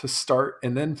shellac to start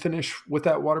and then finish with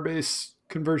that water based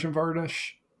conversion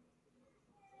varnish?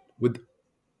 Would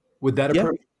would that Yeah.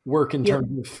 approach work in Yeah.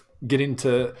 terms of getting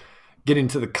to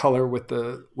the color with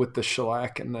the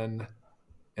shellac and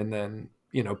then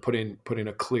putting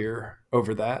a clear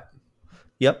over that?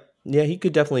 Yep. Yeah, he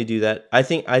could definitely do that. I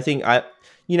think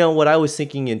you know what I was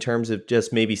thinking in terms of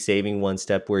just maybe saving one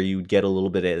step where you would get a little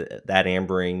bit of that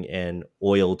ambering and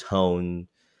oil tone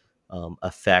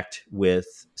effect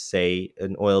with, say,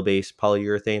 an oil-based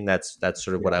polyurethane. That's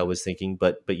sort of what Yeah. I was thinking.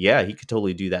 But yeah, he could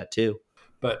totally do that too.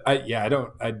 But I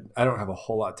don't have a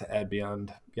whole lot to add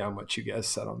beyond what you guys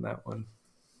said on that one.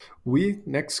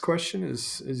 Next question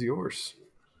is yours.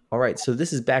 All right, so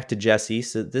this is back to Jesse.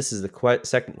 So this is the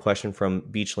second question from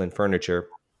Beachland Furniture.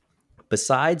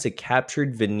 Besides a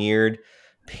captured veneered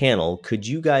panel, could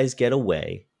you guys get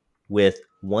away with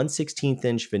 1/16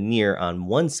 inch veneer on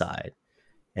one side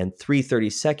and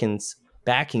 3/32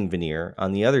 backing veneer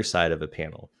on the other side of a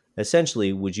panel?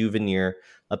 Essentially, would you veneer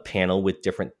a panel with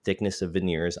different thickness of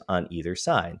veneers on either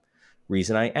side?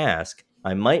 Reason I ask,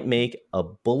 I might make a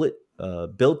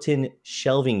built-in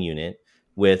shelving unit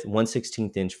with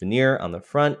 1/16 inch veneer on the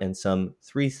front and some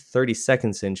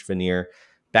 3/32 inch veneer,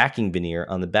 backing veneer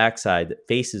on the backside that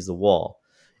faces the wall.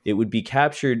 It would be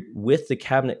captured with the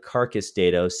cabinet carcass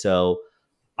dado, so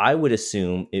I would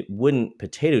assume it wouldn't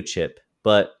potato chip,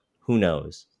 but who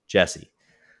knows? Jesse.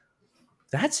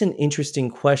 That's an interesting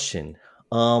question.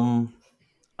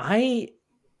 I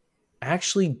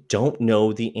actually don't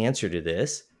know the answer to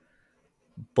this,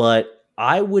 but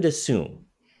I would assume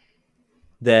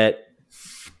that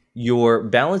you're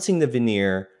balancing the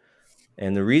veneer,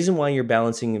 and the reason why you're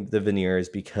balancing the veneer is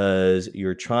because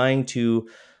you're trying to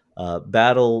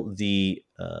battle the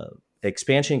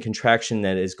expansion and contraction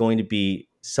that is going to be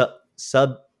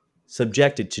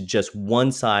subjected to just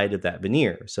one side of that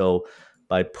veneer. So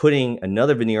by putting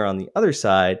another veneer on the other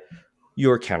side,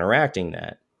 you're counteracting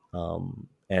that.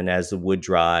 And as the wood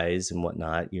dries and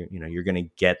whatnot, you're going to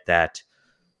get that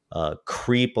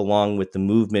creep along with the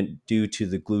movement due to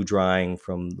the glue drying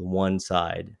from the one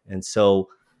side. And so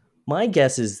my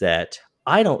guess is that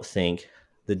I don't think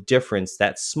the difference,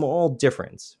 that small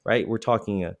difference, right? We're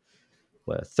talking a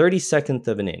 32nd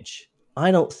of an inch.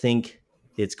 I don't think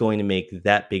it's going to make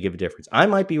that big of a difference. I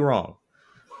might be wrong,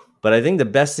 but I think the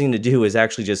best thing to do is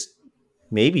actually just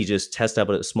test out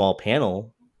a small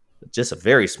panel, just a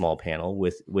very small panel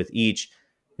with each,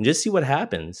 and just see what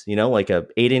happens. Like a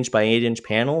 8-inch by 8-inch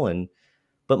panel,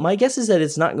 But my guess is that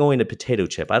it's not going to potato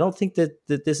chip. I don't think that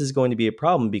this is going to be a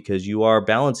problem because you are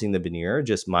balancing the veneer.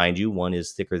 Just mind you, one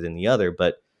is thicker than the other,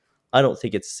 but I don't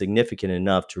think it's significant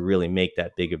enough to really make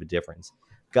that big of a difference.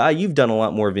 Guy, you've done a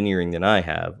lot more veneering than I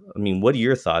have. I mean, what are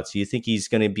your thoughts? Do you think he's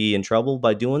going to be in trouble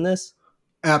by doing this?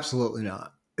 Absolutely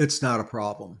not. It's not a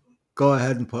problem. Go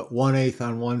ahead and put 1/8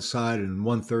 on one side and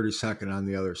 1/32 on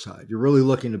the other side. You're really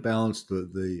looking to balance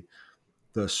the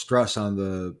stress on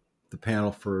the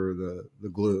panel for the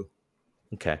glue.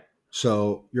 Okay.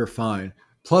 So you're fine.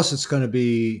 Plus, it's going to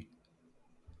be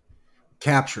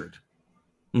captured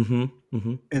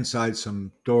inside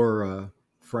some door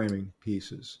framing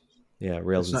pieces. Yeah,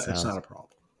 rails and it's not a problem.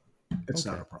 It's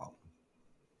not a problem.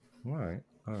 All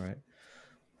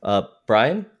right.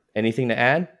 Brian, anything to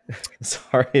add?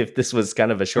 Sorry if this was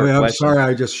kind of a short question. I'm sorry,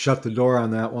 I just shut the door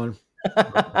on that one.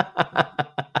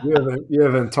 You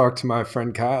haven't talked to my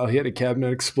friend Kyle. He had a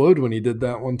cabinet explode when he did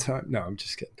that one time. No, I'm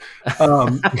just kidding.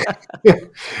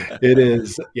 It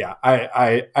is. Yeah,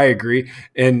 I agree.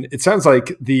 And it sounds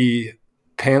like the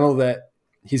panel that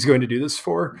he's going to do this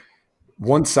for,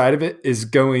 one side of it is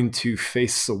going to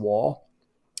face the wall.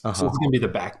 So it's going to be the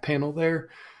back panel there.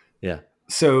 Yeah.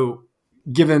 So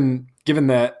given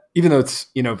that, even though it's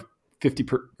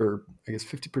 50% or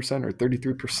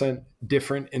 33%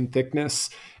 different in thickness,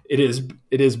 it is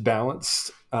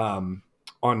balanced on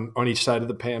each side of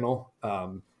the panel,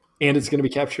 and it's going to be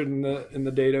captured in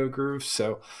the dado groove.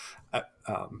 So, I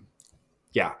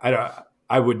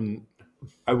wouldn't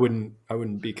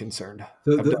be concerned.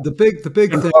 The big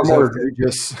thing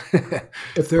is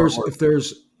if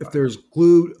there's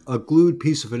a glued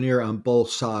piece of veneer on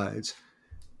both sides,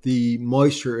 the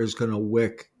moisture is going to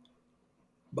wick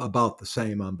about the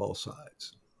same on both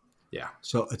sides. Yeah.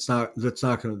 So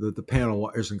the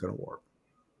panel isn't going to work.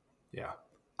 Yeah.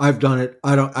 I've done it.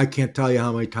 I can't tell you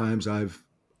how many times I've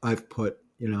put,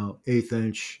 1/8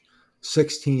 inch,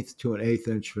 16th to an 1/8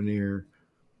 inch veneer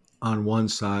on one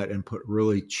side and put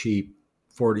really cheap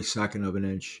 42nd of an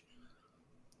inch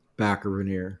backer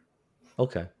veneer.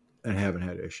 Okay. And haven't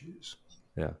had issues.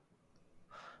 Yeah.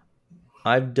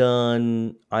 I have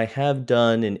done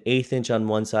an 1/8 inch on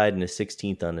one side and a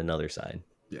 16th on another side.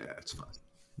 Yeah, it's fine.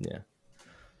 Yeah.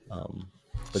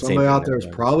 But somebody out there is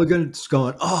probably going,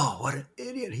 oh, what an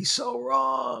idiot. He's so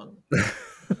wrong.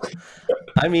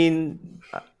 I mean,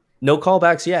 no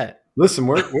callbacks yet. Listen,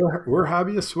 we're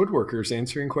hobbyist woodworkers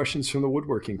answering questions from the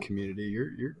woodworking community.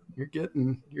 You're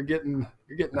getting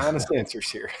honest answers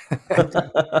here.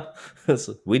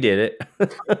 We did it.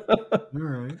 All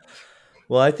right.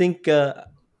 Well, I think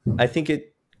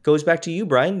it goes back to you,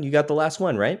 Brian. You got the last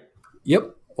one, right?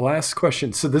 Yep. Last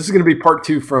question. So this is going to be part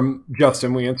 2 from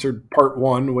Justin. We answered part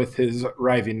 1 with his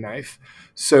riving knife.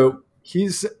 So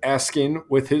he's asking,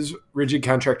 with his rigid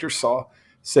contractor saw,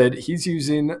 said he's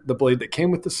using the blade that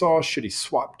came with the saw. Should he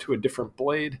swap to a different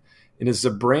blade? And is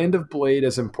the brand of blade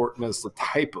as important as the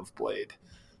type of blade?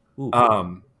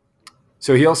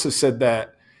 So he also said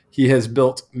that he has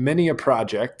built many a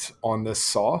project on this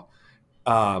saw.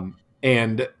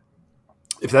 And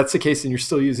if that's the case and you're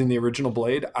still using the original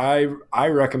blade, I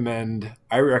recommend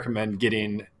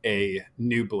getting a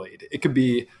new blade. It could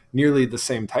be nearly the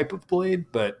same type of blade,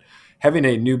 but having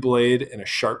a new blade and a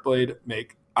sharp blade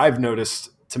I've noticed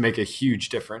to make a huge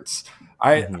difference.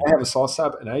 I have a saw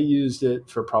stop and I used it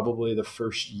for probably the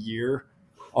first year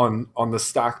on the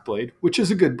stock blade, which is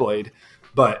a good blade,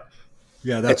 but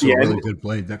yeah, that's a really good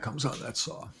blade that comes on that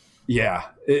saw. Yeah,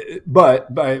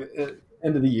 but by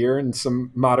end of the year and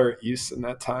some moderate use in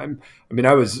that time, I mean,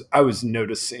 I was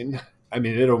noticing. I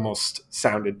mean, it almost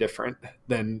sounded different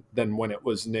than when it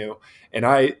was new. And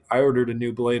I ordered a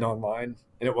new blade online,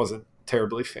 and it wasn't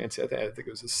terribly fancy. I think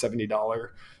it was a $70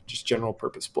 just general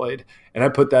purpose blade, and I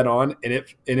put that on, and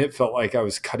it felt like I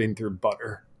was cutting through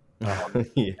butter.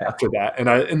 After that,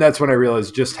 and that's when I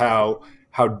realized just how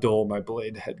dull my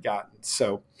blade had gotten.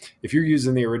 So if you're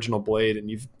using the original blade and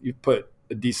you've put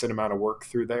a decent amount of work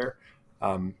through there,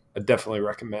 I definitely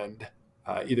recommend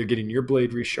either getting your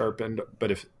blade resharpened, but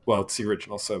it's the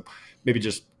original, so maybe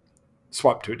just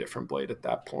swap to a different blade at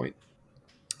that point.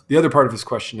 The other part of his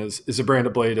question is a brand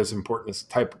of blade as important as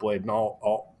the type of blade? And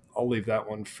I'll leave that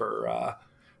one for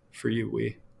you,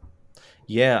 Wee.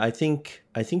 Yeah, I think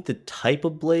the type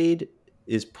of blade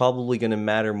is probably going to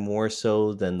matter more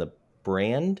so than the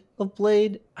brand of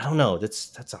blade. I don't know.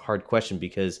 That's a hard question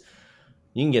because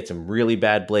you can get some really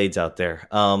bad blades out there.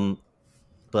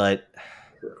 But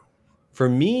for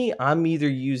me, I'm either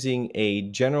using a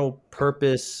general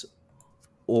purpose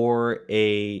or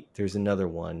there's another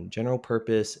one, general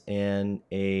purpose and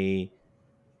a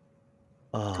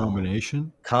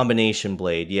combination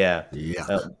blade. Yeah.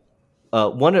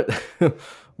 one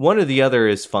of one or the other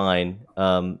is fine.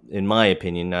 In my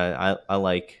opinion, I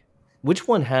like. Which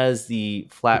one has the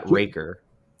flat raker?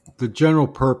 The general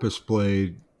purpose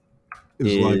blade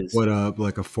is like Is what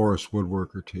a forest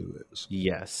woodworker 2 is.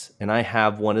 Yes, and I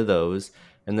have one of those,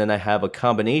 and then I have a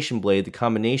combination blade. The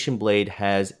combination blade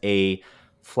has a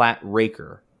flat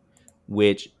raker,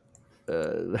 which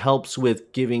helps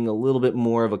with giving a little bit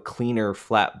more of a cleaner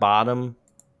flat bottom.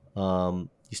 You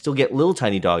still get little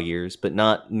tiny dog ears, but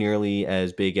not nearly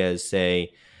as big as,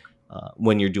 say,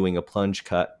 when you're doing a plunge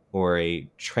cut or a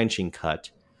trenching cut,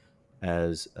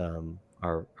 as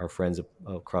our friends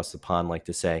across the pond like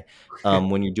to say.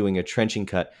 When you're doing a trenching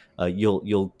cut,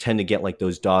 you'll tend to get like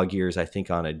those dog ears, I think,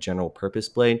 on a general purpose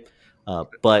blade.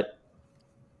 But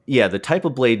yeah, the type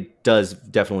of blade does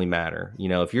definitely matter. You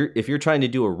know, if you're trying to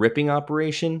do a ripping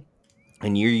operation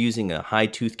and you're using a high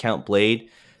tooth count blade,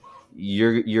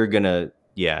 you're gonna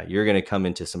come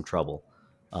into some trouble.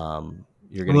 You're gonna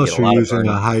get Unless a you're lot of using a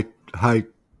burning. high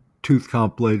tooth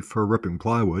count blade for ripping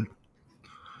plywood,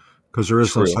 because there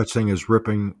is no True. such thing as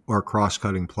ripping or cross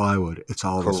cutting plywood. It's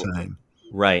all the Cor- same.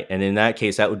 Right. And in that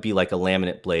case, that would be like a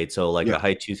laminate blade. So like Yeah. a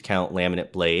high tooth count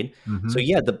laminate blade. So Hmm.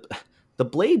 yeah, the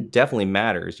blade definitely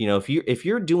matters. You know, if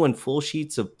you're doing full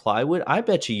sheets of plywood, I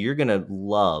bet you're gonna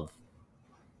love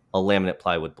a laminate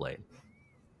plywood blade.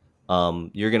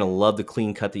 You're gonna love the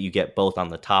clean cut that you get both on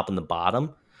the top and the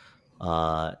bottom.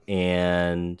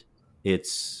 And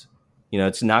it's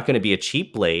it's not going to be a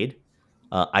cheap blade.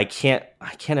 I can't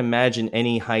imagine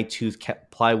any high tooth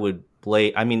plywood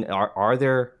blade. I mean, are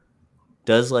there?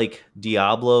 Does like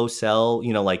Diablo sell?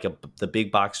 Like the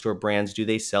big box store brands, do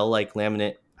they sell like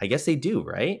laminate? I guess they do,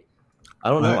 right? I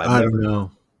don't know. I've I don't never.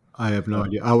 know. I have no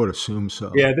idea. I would assume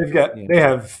so. Yeah, Yeah.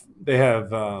 they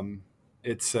have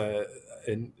it's a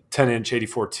 10-inch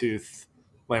 84 tooth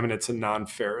laminates and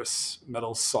non-ferrous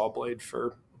metal saw blade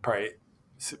for probably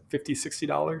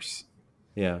 $50-$60.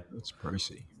 Yeah. That's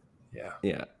pricey. Yeah.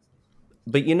 Yeah.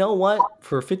 But you know what?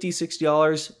 For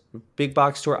 $50-$60, big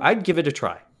box store, I'd give it a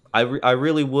try. I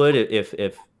really would if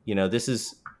this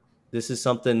is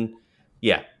something.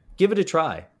 Yeah, give it a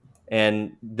try.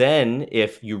 And then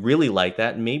if you really like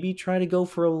that, maybe try to go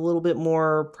for a little bit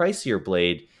more pricier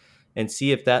blade and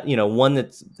see if that, one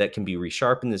that can be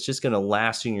resharpened, that's just going to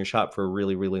last in your shop for a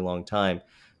really, really long time.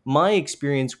 My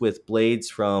experience with blades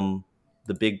from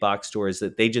the big box store is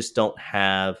that they just don't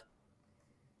have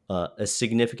a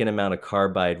significant amount of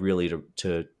carbide really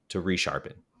to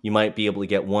resharpen. You might be able to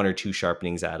get one or two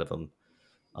sharpenings out of them,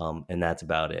 and that's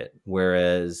about it.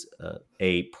 Whereas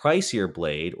a pricier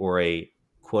blade or a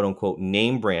quote unquote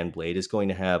name brand blade is going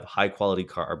to have high quality A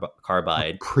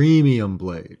carbide. premium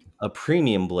blade. A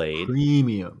premium blade,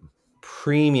 Premium.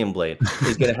 premium blade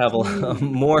is going to have a lot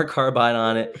more carbide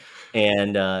on it,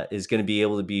 and is going to be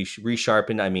able to be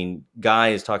resharpened. I mean, Guy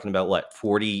is talking about what,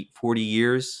 40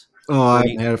 years. Oh, I 40,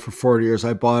 haven't had it for 40 years.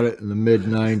 I bought it in the mid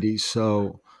 90s.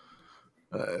 So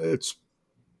it's,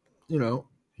 You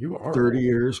are 30 old.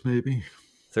 years maybe.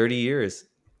 30 years.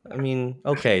 I mean,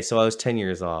 okay, so I was 10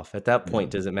 years off. At that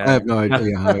point, does it I have matter? no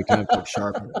idea how many times I've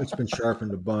sharpened it. It's been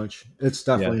sharpened a bunch. It's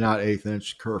Yeah. definitely not 1/8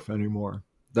 inch kerf anymore.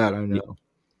 That I know.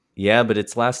 Yeah, but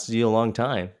it's lasted you a long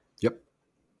time. Yep.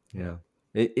 Yeah.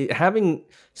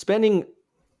 Spending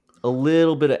a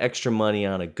little bit of extra money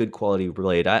on a good quality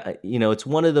blade, it's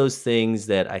one of those things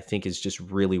that I think is just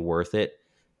really worth it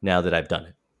now that I've done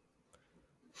it.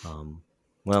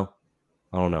 Well,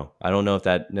 I don't know. I don't know if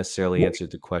that necessarily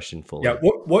answered the question fully. Yeah.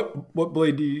 What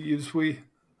blade do you use?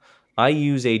 I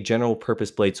use a general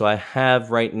purpose blade. So I have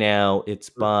right now, it's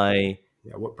by,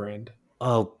 Yeah. What brand?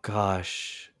 oh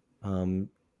gosh,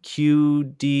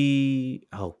 QD.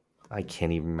 Oh, I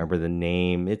can't even remember the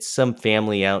name. It's some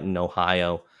family out in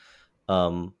Ohio.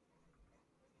 Oh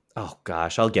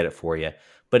gosh, I'll get it for you.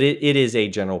 But it is a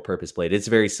general purpose blade. It's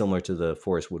very similar to the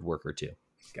Forest Woodworker too.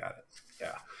 Got it.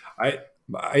 Yeah.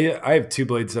 I have two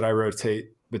blades that I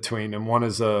rotate between, and one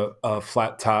is a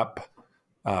flat top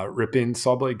ripping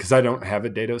saw blade because I don't have a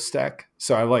dado stack.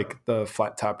 So I like the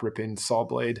flat top ripping saw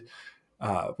blade,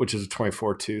 which is a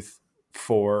 24 tooth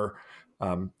for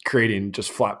creating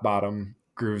just flat bottom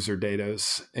grooves or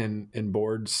dados in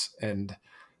boards. And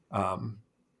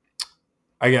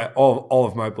I got all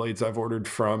of my blades I've ordered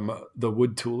from the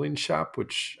Wood Tooling Shop,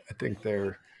 which I think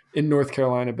they're in North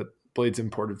Carolina, but blades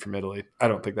imported from Italy. I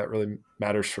don't think that really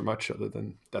matters for much other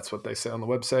than that's what they say on the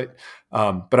website.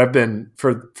 But I've been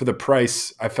for the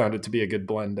price, I found it to be a good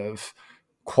blend of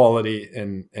quality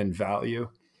and value.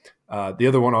 The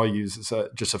other one I'll use is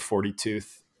just a 40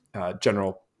 tooth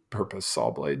general purpose saw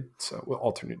blade, so with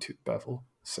alternate tooth bevel.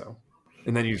 So,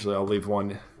 and then usually I'll leave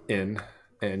one in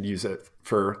and use it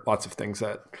for lots of things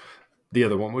that the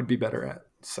other one would be better at.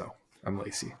 So I'm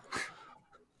lazy.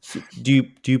 So do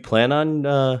you plan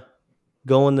on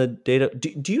going the data?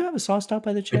 Do you have a SawStop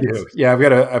by the I chance? do. Yeah,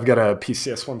 I've got a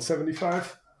PCS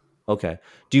 175. Okay.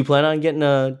 Do you plan on getting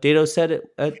a dado set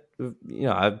at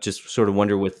I just sort of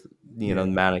wonder with the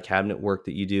amount of cabinet work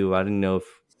that you do. I didn't know if.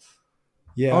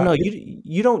 Yeah. Oh no,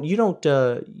 you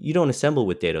don't assemble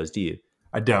with dados, do you?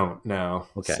 I don't know.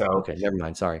 Okay. So Okay. Never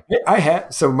mind. Sorry. I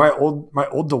had my old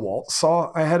DeWalt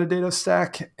saw. I had a dado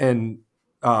stack and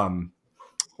on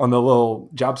the little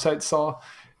job site saw,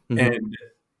 and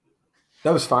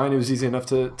that was fine. It was easy enough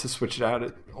to switch it out.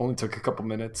 It only took a couple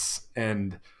minutes,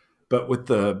 but with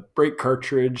the brake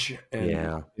cartridge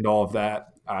and all of that,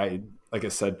 like I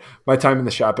said, my time in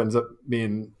the shop ends up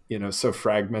being so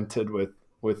fragmented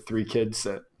with 3 kids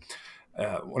that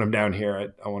when I'm down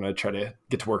here, I want to try to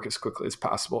get to work as quickly as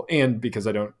possible. And because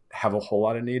I don't have a whole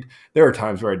lot of need, there are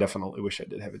times where I definitely wish I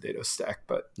did have a dado stack,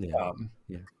 but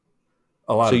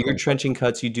a lot. So your trenching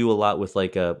cuts, you do a lot with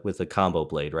with a combo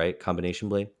blade, right? Combination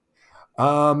blade.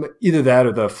 Either that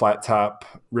or the flat top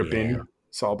ripping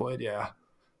saw blade. Yeah.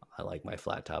 I like my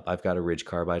flat top. I've got a Ridge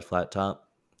Carbide flat top.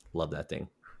 Love that thing.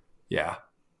 Yeah.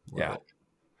 Love it.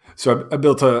 So I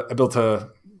built a,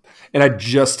 and I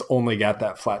just only got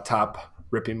that flat top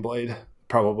ripping blade,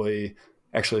 probably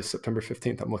actually September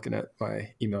 15th. I'm looking at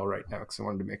my email right now because I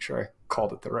wanted to make sure I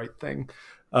called it the right thing.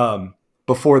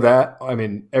 Before that, I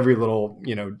mean, every little,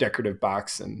 decorative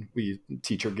box and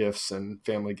teacher gifts and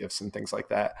family gifts and things like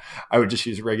that, I would just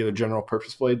use a regular general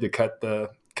purpose blade to cut the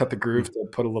groove, to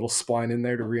put a little spline in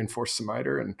there to reinforce the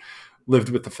miter, and lived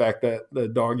with the fact that the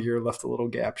dog ear left a little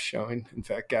gap showing. In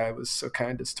fact, Guy was so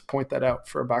kind as to point that out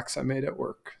for a box I made at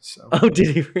work. So, oh,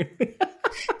 did he really?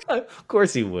 Of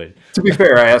course he would. To be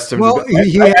fair, I asked him. Well,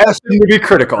 I asked him to be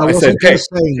critical. I said, "Hey,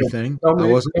 say anything. I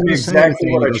wasn't going to say exactly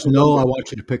anything." what He goes, "No, I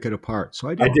want you to pick it apart." So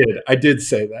I did. I did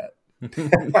say that.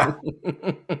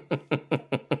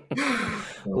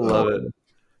 Love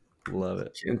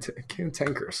it.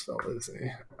 Cantankerous fellow, isn't he?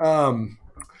 Well,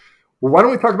 why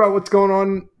don't we talk about what's going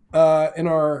on in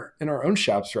our own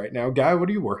shops right now? Guy, what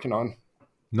are you working on?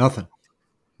 Nothing.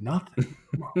 Nothing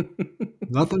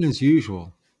as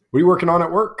usual. What are you working on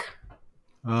at work?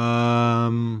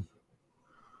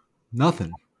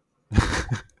 Nothing.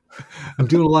 I'm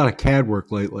doing a lot of CAD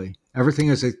work lately. Everything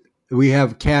is we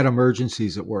have CAD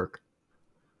emergencies at work.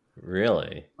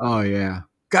 Really? Oh yeah.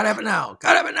 Gotta have it now.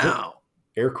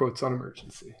 Air quotes on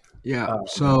emergency. Yeah.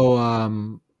 So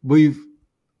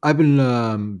I've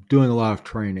been doing a lot of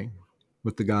training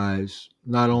with the guys,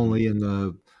 not only in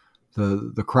the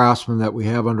craftsmen that we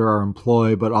have under our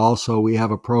employ, but also we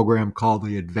have a program called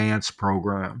the Advanced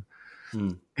Program.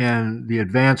 And the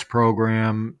Advanced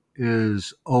Program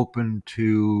is open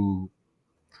to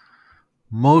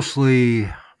mostly,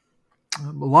 a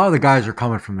lot of the guys are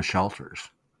coming from the shelters.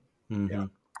 Mm-hmm.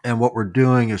 And what we're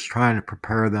doing is trying to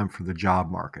prepare them for the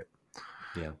job market.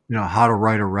 Yeah. How to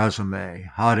write a resume,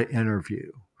 how to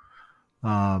interview.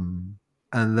 And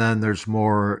then there's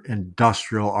more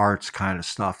industrial arts kind of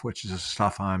stuff, which is the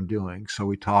stuff I'm doing. So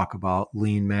we talk about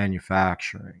lean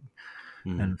manufacturing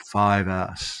and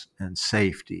 5S and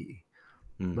safety.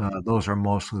 Those are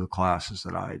mostly the classes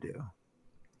that I do.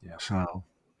 Yeah. So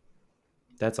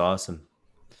that's awesome.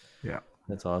 Yeah.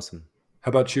 That's awesome. How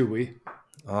about you, Wee?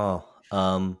 Oh,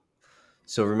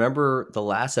 so remember the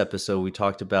last episode we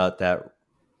talked about that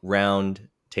round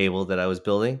table that I was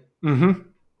building? Mm-hmm.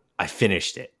 I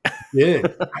finished it. Yeah.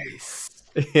 Nice.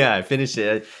 Yeah, I finished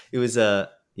it. It was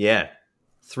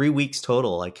 3 weeks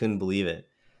total. I couldn't believe it.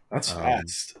 That's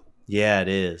fast. Yeah, it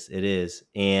is. It is.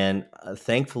 And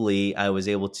thankfully I was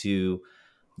able to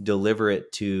deliver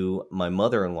it to my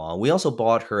mother-in-law. We also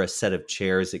bought her a set of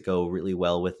chairs that go really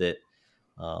well with it.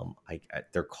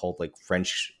 They're called like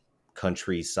French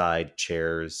countryside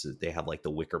chairs. They have like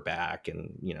the wicker back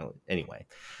and, anyway,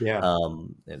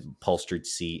 and upholstered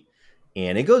seat,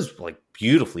 and it goes like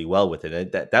beautifully well with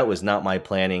it. That was not my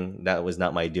planning. That was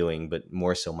not my doing, but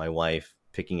more so my wife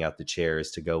picking out the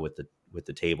chairs to go with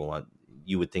the table.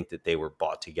 You would think that they were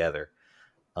bought together.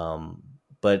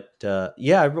 But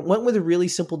I went with a really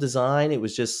simple design. It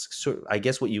was just sort of, I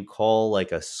guess, what you call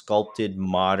like a sculpted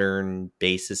modern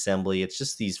base assembly. It's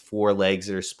just these 4 legs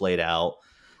that are splayed out.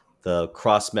 The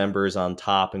cross members on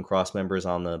top and cross members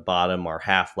on the bottom are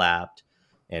half lapped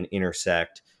and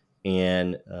intersect.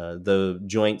 And the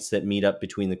joints that meet up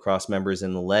between the cross members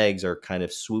and the legs are kind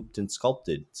of swooped and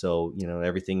sculpted. So,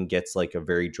 everything gets like a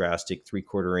very drastic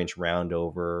 3/4 inch round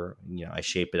over. I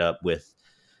shape it up with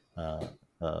a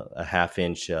 1/2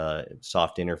 inch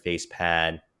soft interface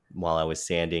pad while I was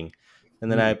sanding.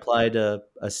 and then I applied a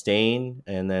stain,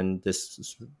 and then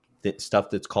this stuff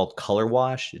that's called color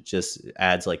wash. It just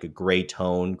adds like a gray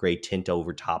tint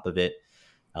over top of it,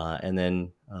 and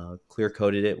then clear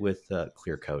coated it with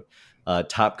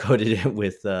top coated it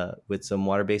with some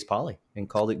water-based poly, and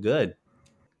called it good.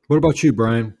 What about you,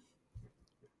 Brian?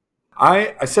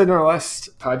 I said in our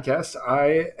last podcast,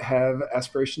 I have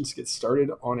aspirations to get started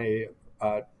on a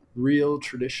real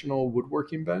traditional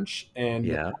woodworking bench, and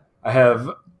Yeah. I have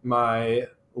my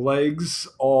legs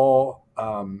all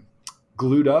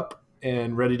glued up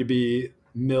and ready to be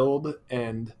milled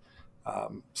and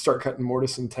start cutting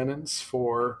mortise and tenons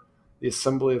for the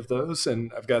assembly of those.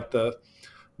 And I've got the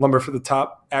lumber for the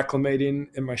top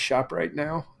acclimating in my shop right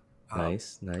now.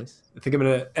 Nice. I think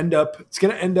it's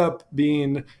going to end up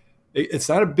being, it's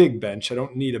not a big bench. I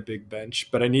don't need a big bench,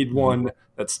 but I need one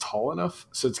that's tall enough.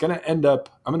 So it's going to end up,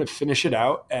 I'm going to finish it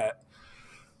out at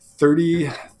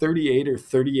 38 or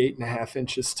 38 and a half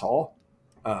inches tall.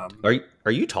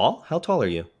 Are you tall? How tall are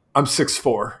you? I'm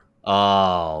 6'4".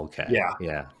 Oh, okay.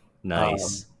 Yeah.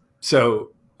 Nice.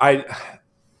 So I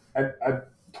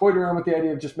toyed around with the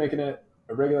idea of just making it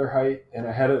a regular height, and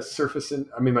I had a surface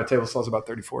my table saw is about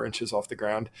 34 inches off the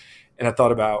ground, and I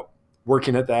thought about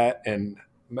working at that, and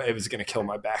it was going to kill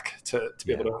my back to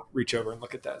be able to reach over and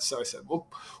look at that. So I said,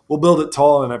 we'll build it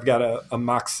tall, and I've got a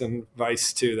Moxon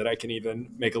vise too that I can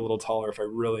even make a little taller if I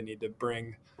really need to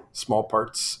bring small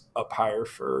parts up higher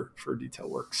for detail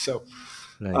work. So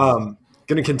Nice. Going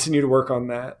to continue to work on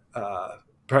that.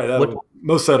 Probably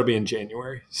most of that'll be in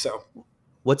January. So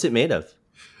What's it made of?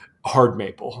 hard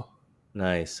maple.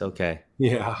 Nice. Okay.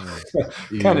 Yeah.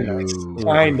 Nice. Kind of nice.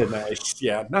 Kind of nice.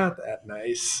 Yeah. Not that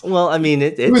nice. Well, I mean,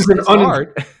 it's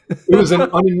hard. It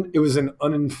It was an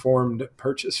uninformed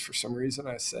purchase for some reason.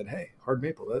 I said, "Hey, hard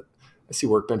maple. I see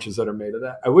workbenches that are made of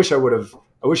that. I wish I would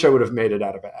have made it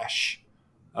out of ash."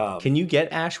 Can you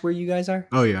get ash where you guys are?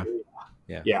 Oh yeah.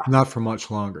 Yeah. Not for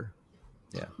much longer.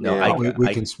 Yeah. No, Yeah.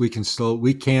 We can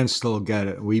still get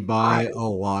it. We buy a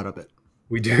lot of it.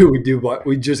 We do.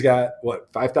 We just got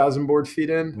 5,000 board feet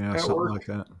in. Yeah, at something work? like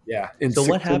that. Yeah. So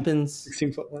what happens?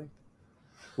 16-foot length.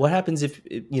 What happens if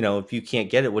you can't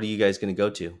get it? What are you guys going to go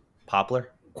to?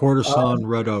 Poplar? Quarter sawn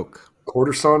red oak.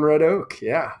 Quarter sawn red oak.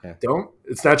 Yeah.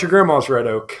 It's not your grandma's red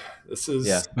oak. This is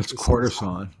It's quarter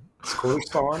sawn. It's quarter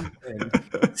sawn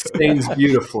and stains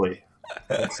beautifully.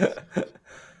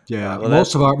 Yeah. Well,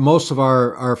 most of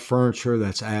our furniture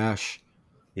that's ash,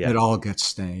 Yeah. it all gets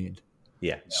stained.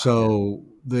 Yeah. So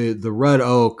the red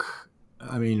oak,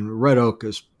 red oak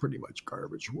is pretty much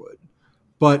garbage wood,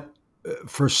 but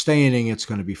for staining, it's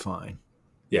going to be fine.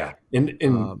 Yeah.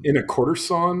 In a quarter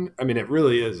sawn, it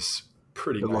really is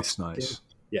pretty It nice. looks nice.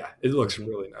 Yeah. It looks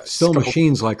really nice. Still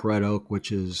machines like red oak,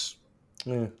 which is,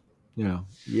 Yeah.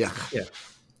 Yeah.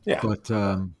 But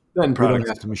Then we don't products.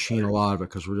 have to machine a lot of it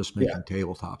because we're just making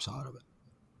tabletops out of it.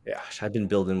 Gosh, I've been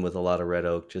building with a lot of red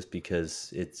oak just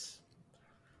because it's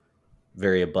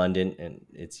very abundant and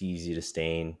it's easy to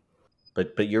stain.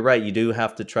 But you're right. You do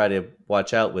have to try to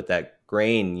watch out with that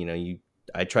grain.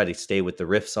 I try to stay with the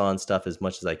riff sawn stuff as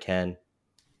much as I can,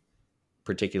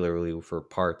 particularly for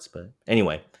parts. But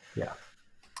anyway. Yeah.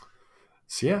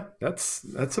 So yeah,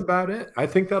 that's about it. I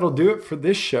think that'll do it for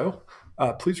this show.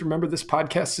 Please remember this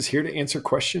podcast is here to answer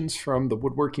questions from the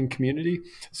woodworking community.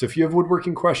 So if you have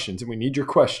woodworking questions and we need your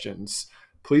questions,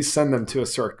 please send them to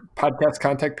us to our podcast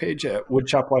contact page at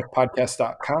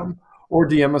woodshoplifepodcast.com or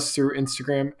DM us through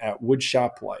Instagram at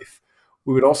woodshoplife.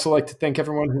 We would also like to thank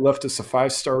everyone who left us a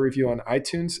 5-star review on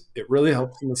iTunes. It really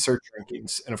helps in the search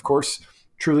rankings. And of course,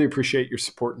 truly appreciate your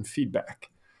support and feedback.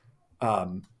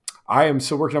 I am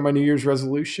still working on my New Year's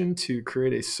resolution to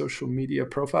create a social media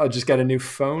profile. I just got a new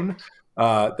phone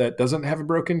that doesn't have a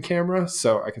broken camera,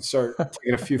 so I can start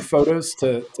taking a few photos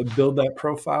to build that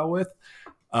profile with.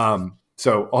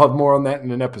 So I'll have more on that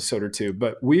in an episode or two.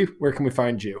 But where can we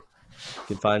find you? You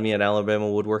can find me at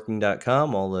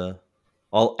alabamawoodworking.com,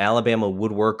 all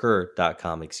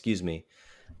alabamawoodworker.com, excuse me.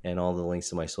 And all the links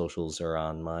to my socials are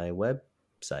on my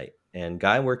website. And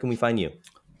Guy, where can we find you?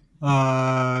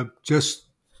 Just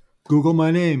Google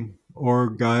my name or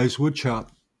Guy's Woodshop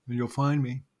and you'll find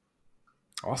me.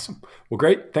 Awesome. Well,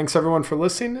 great. Thanks everyone for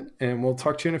listening, and we'll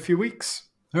talk to you in a few weeks.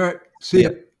 All right. See ya.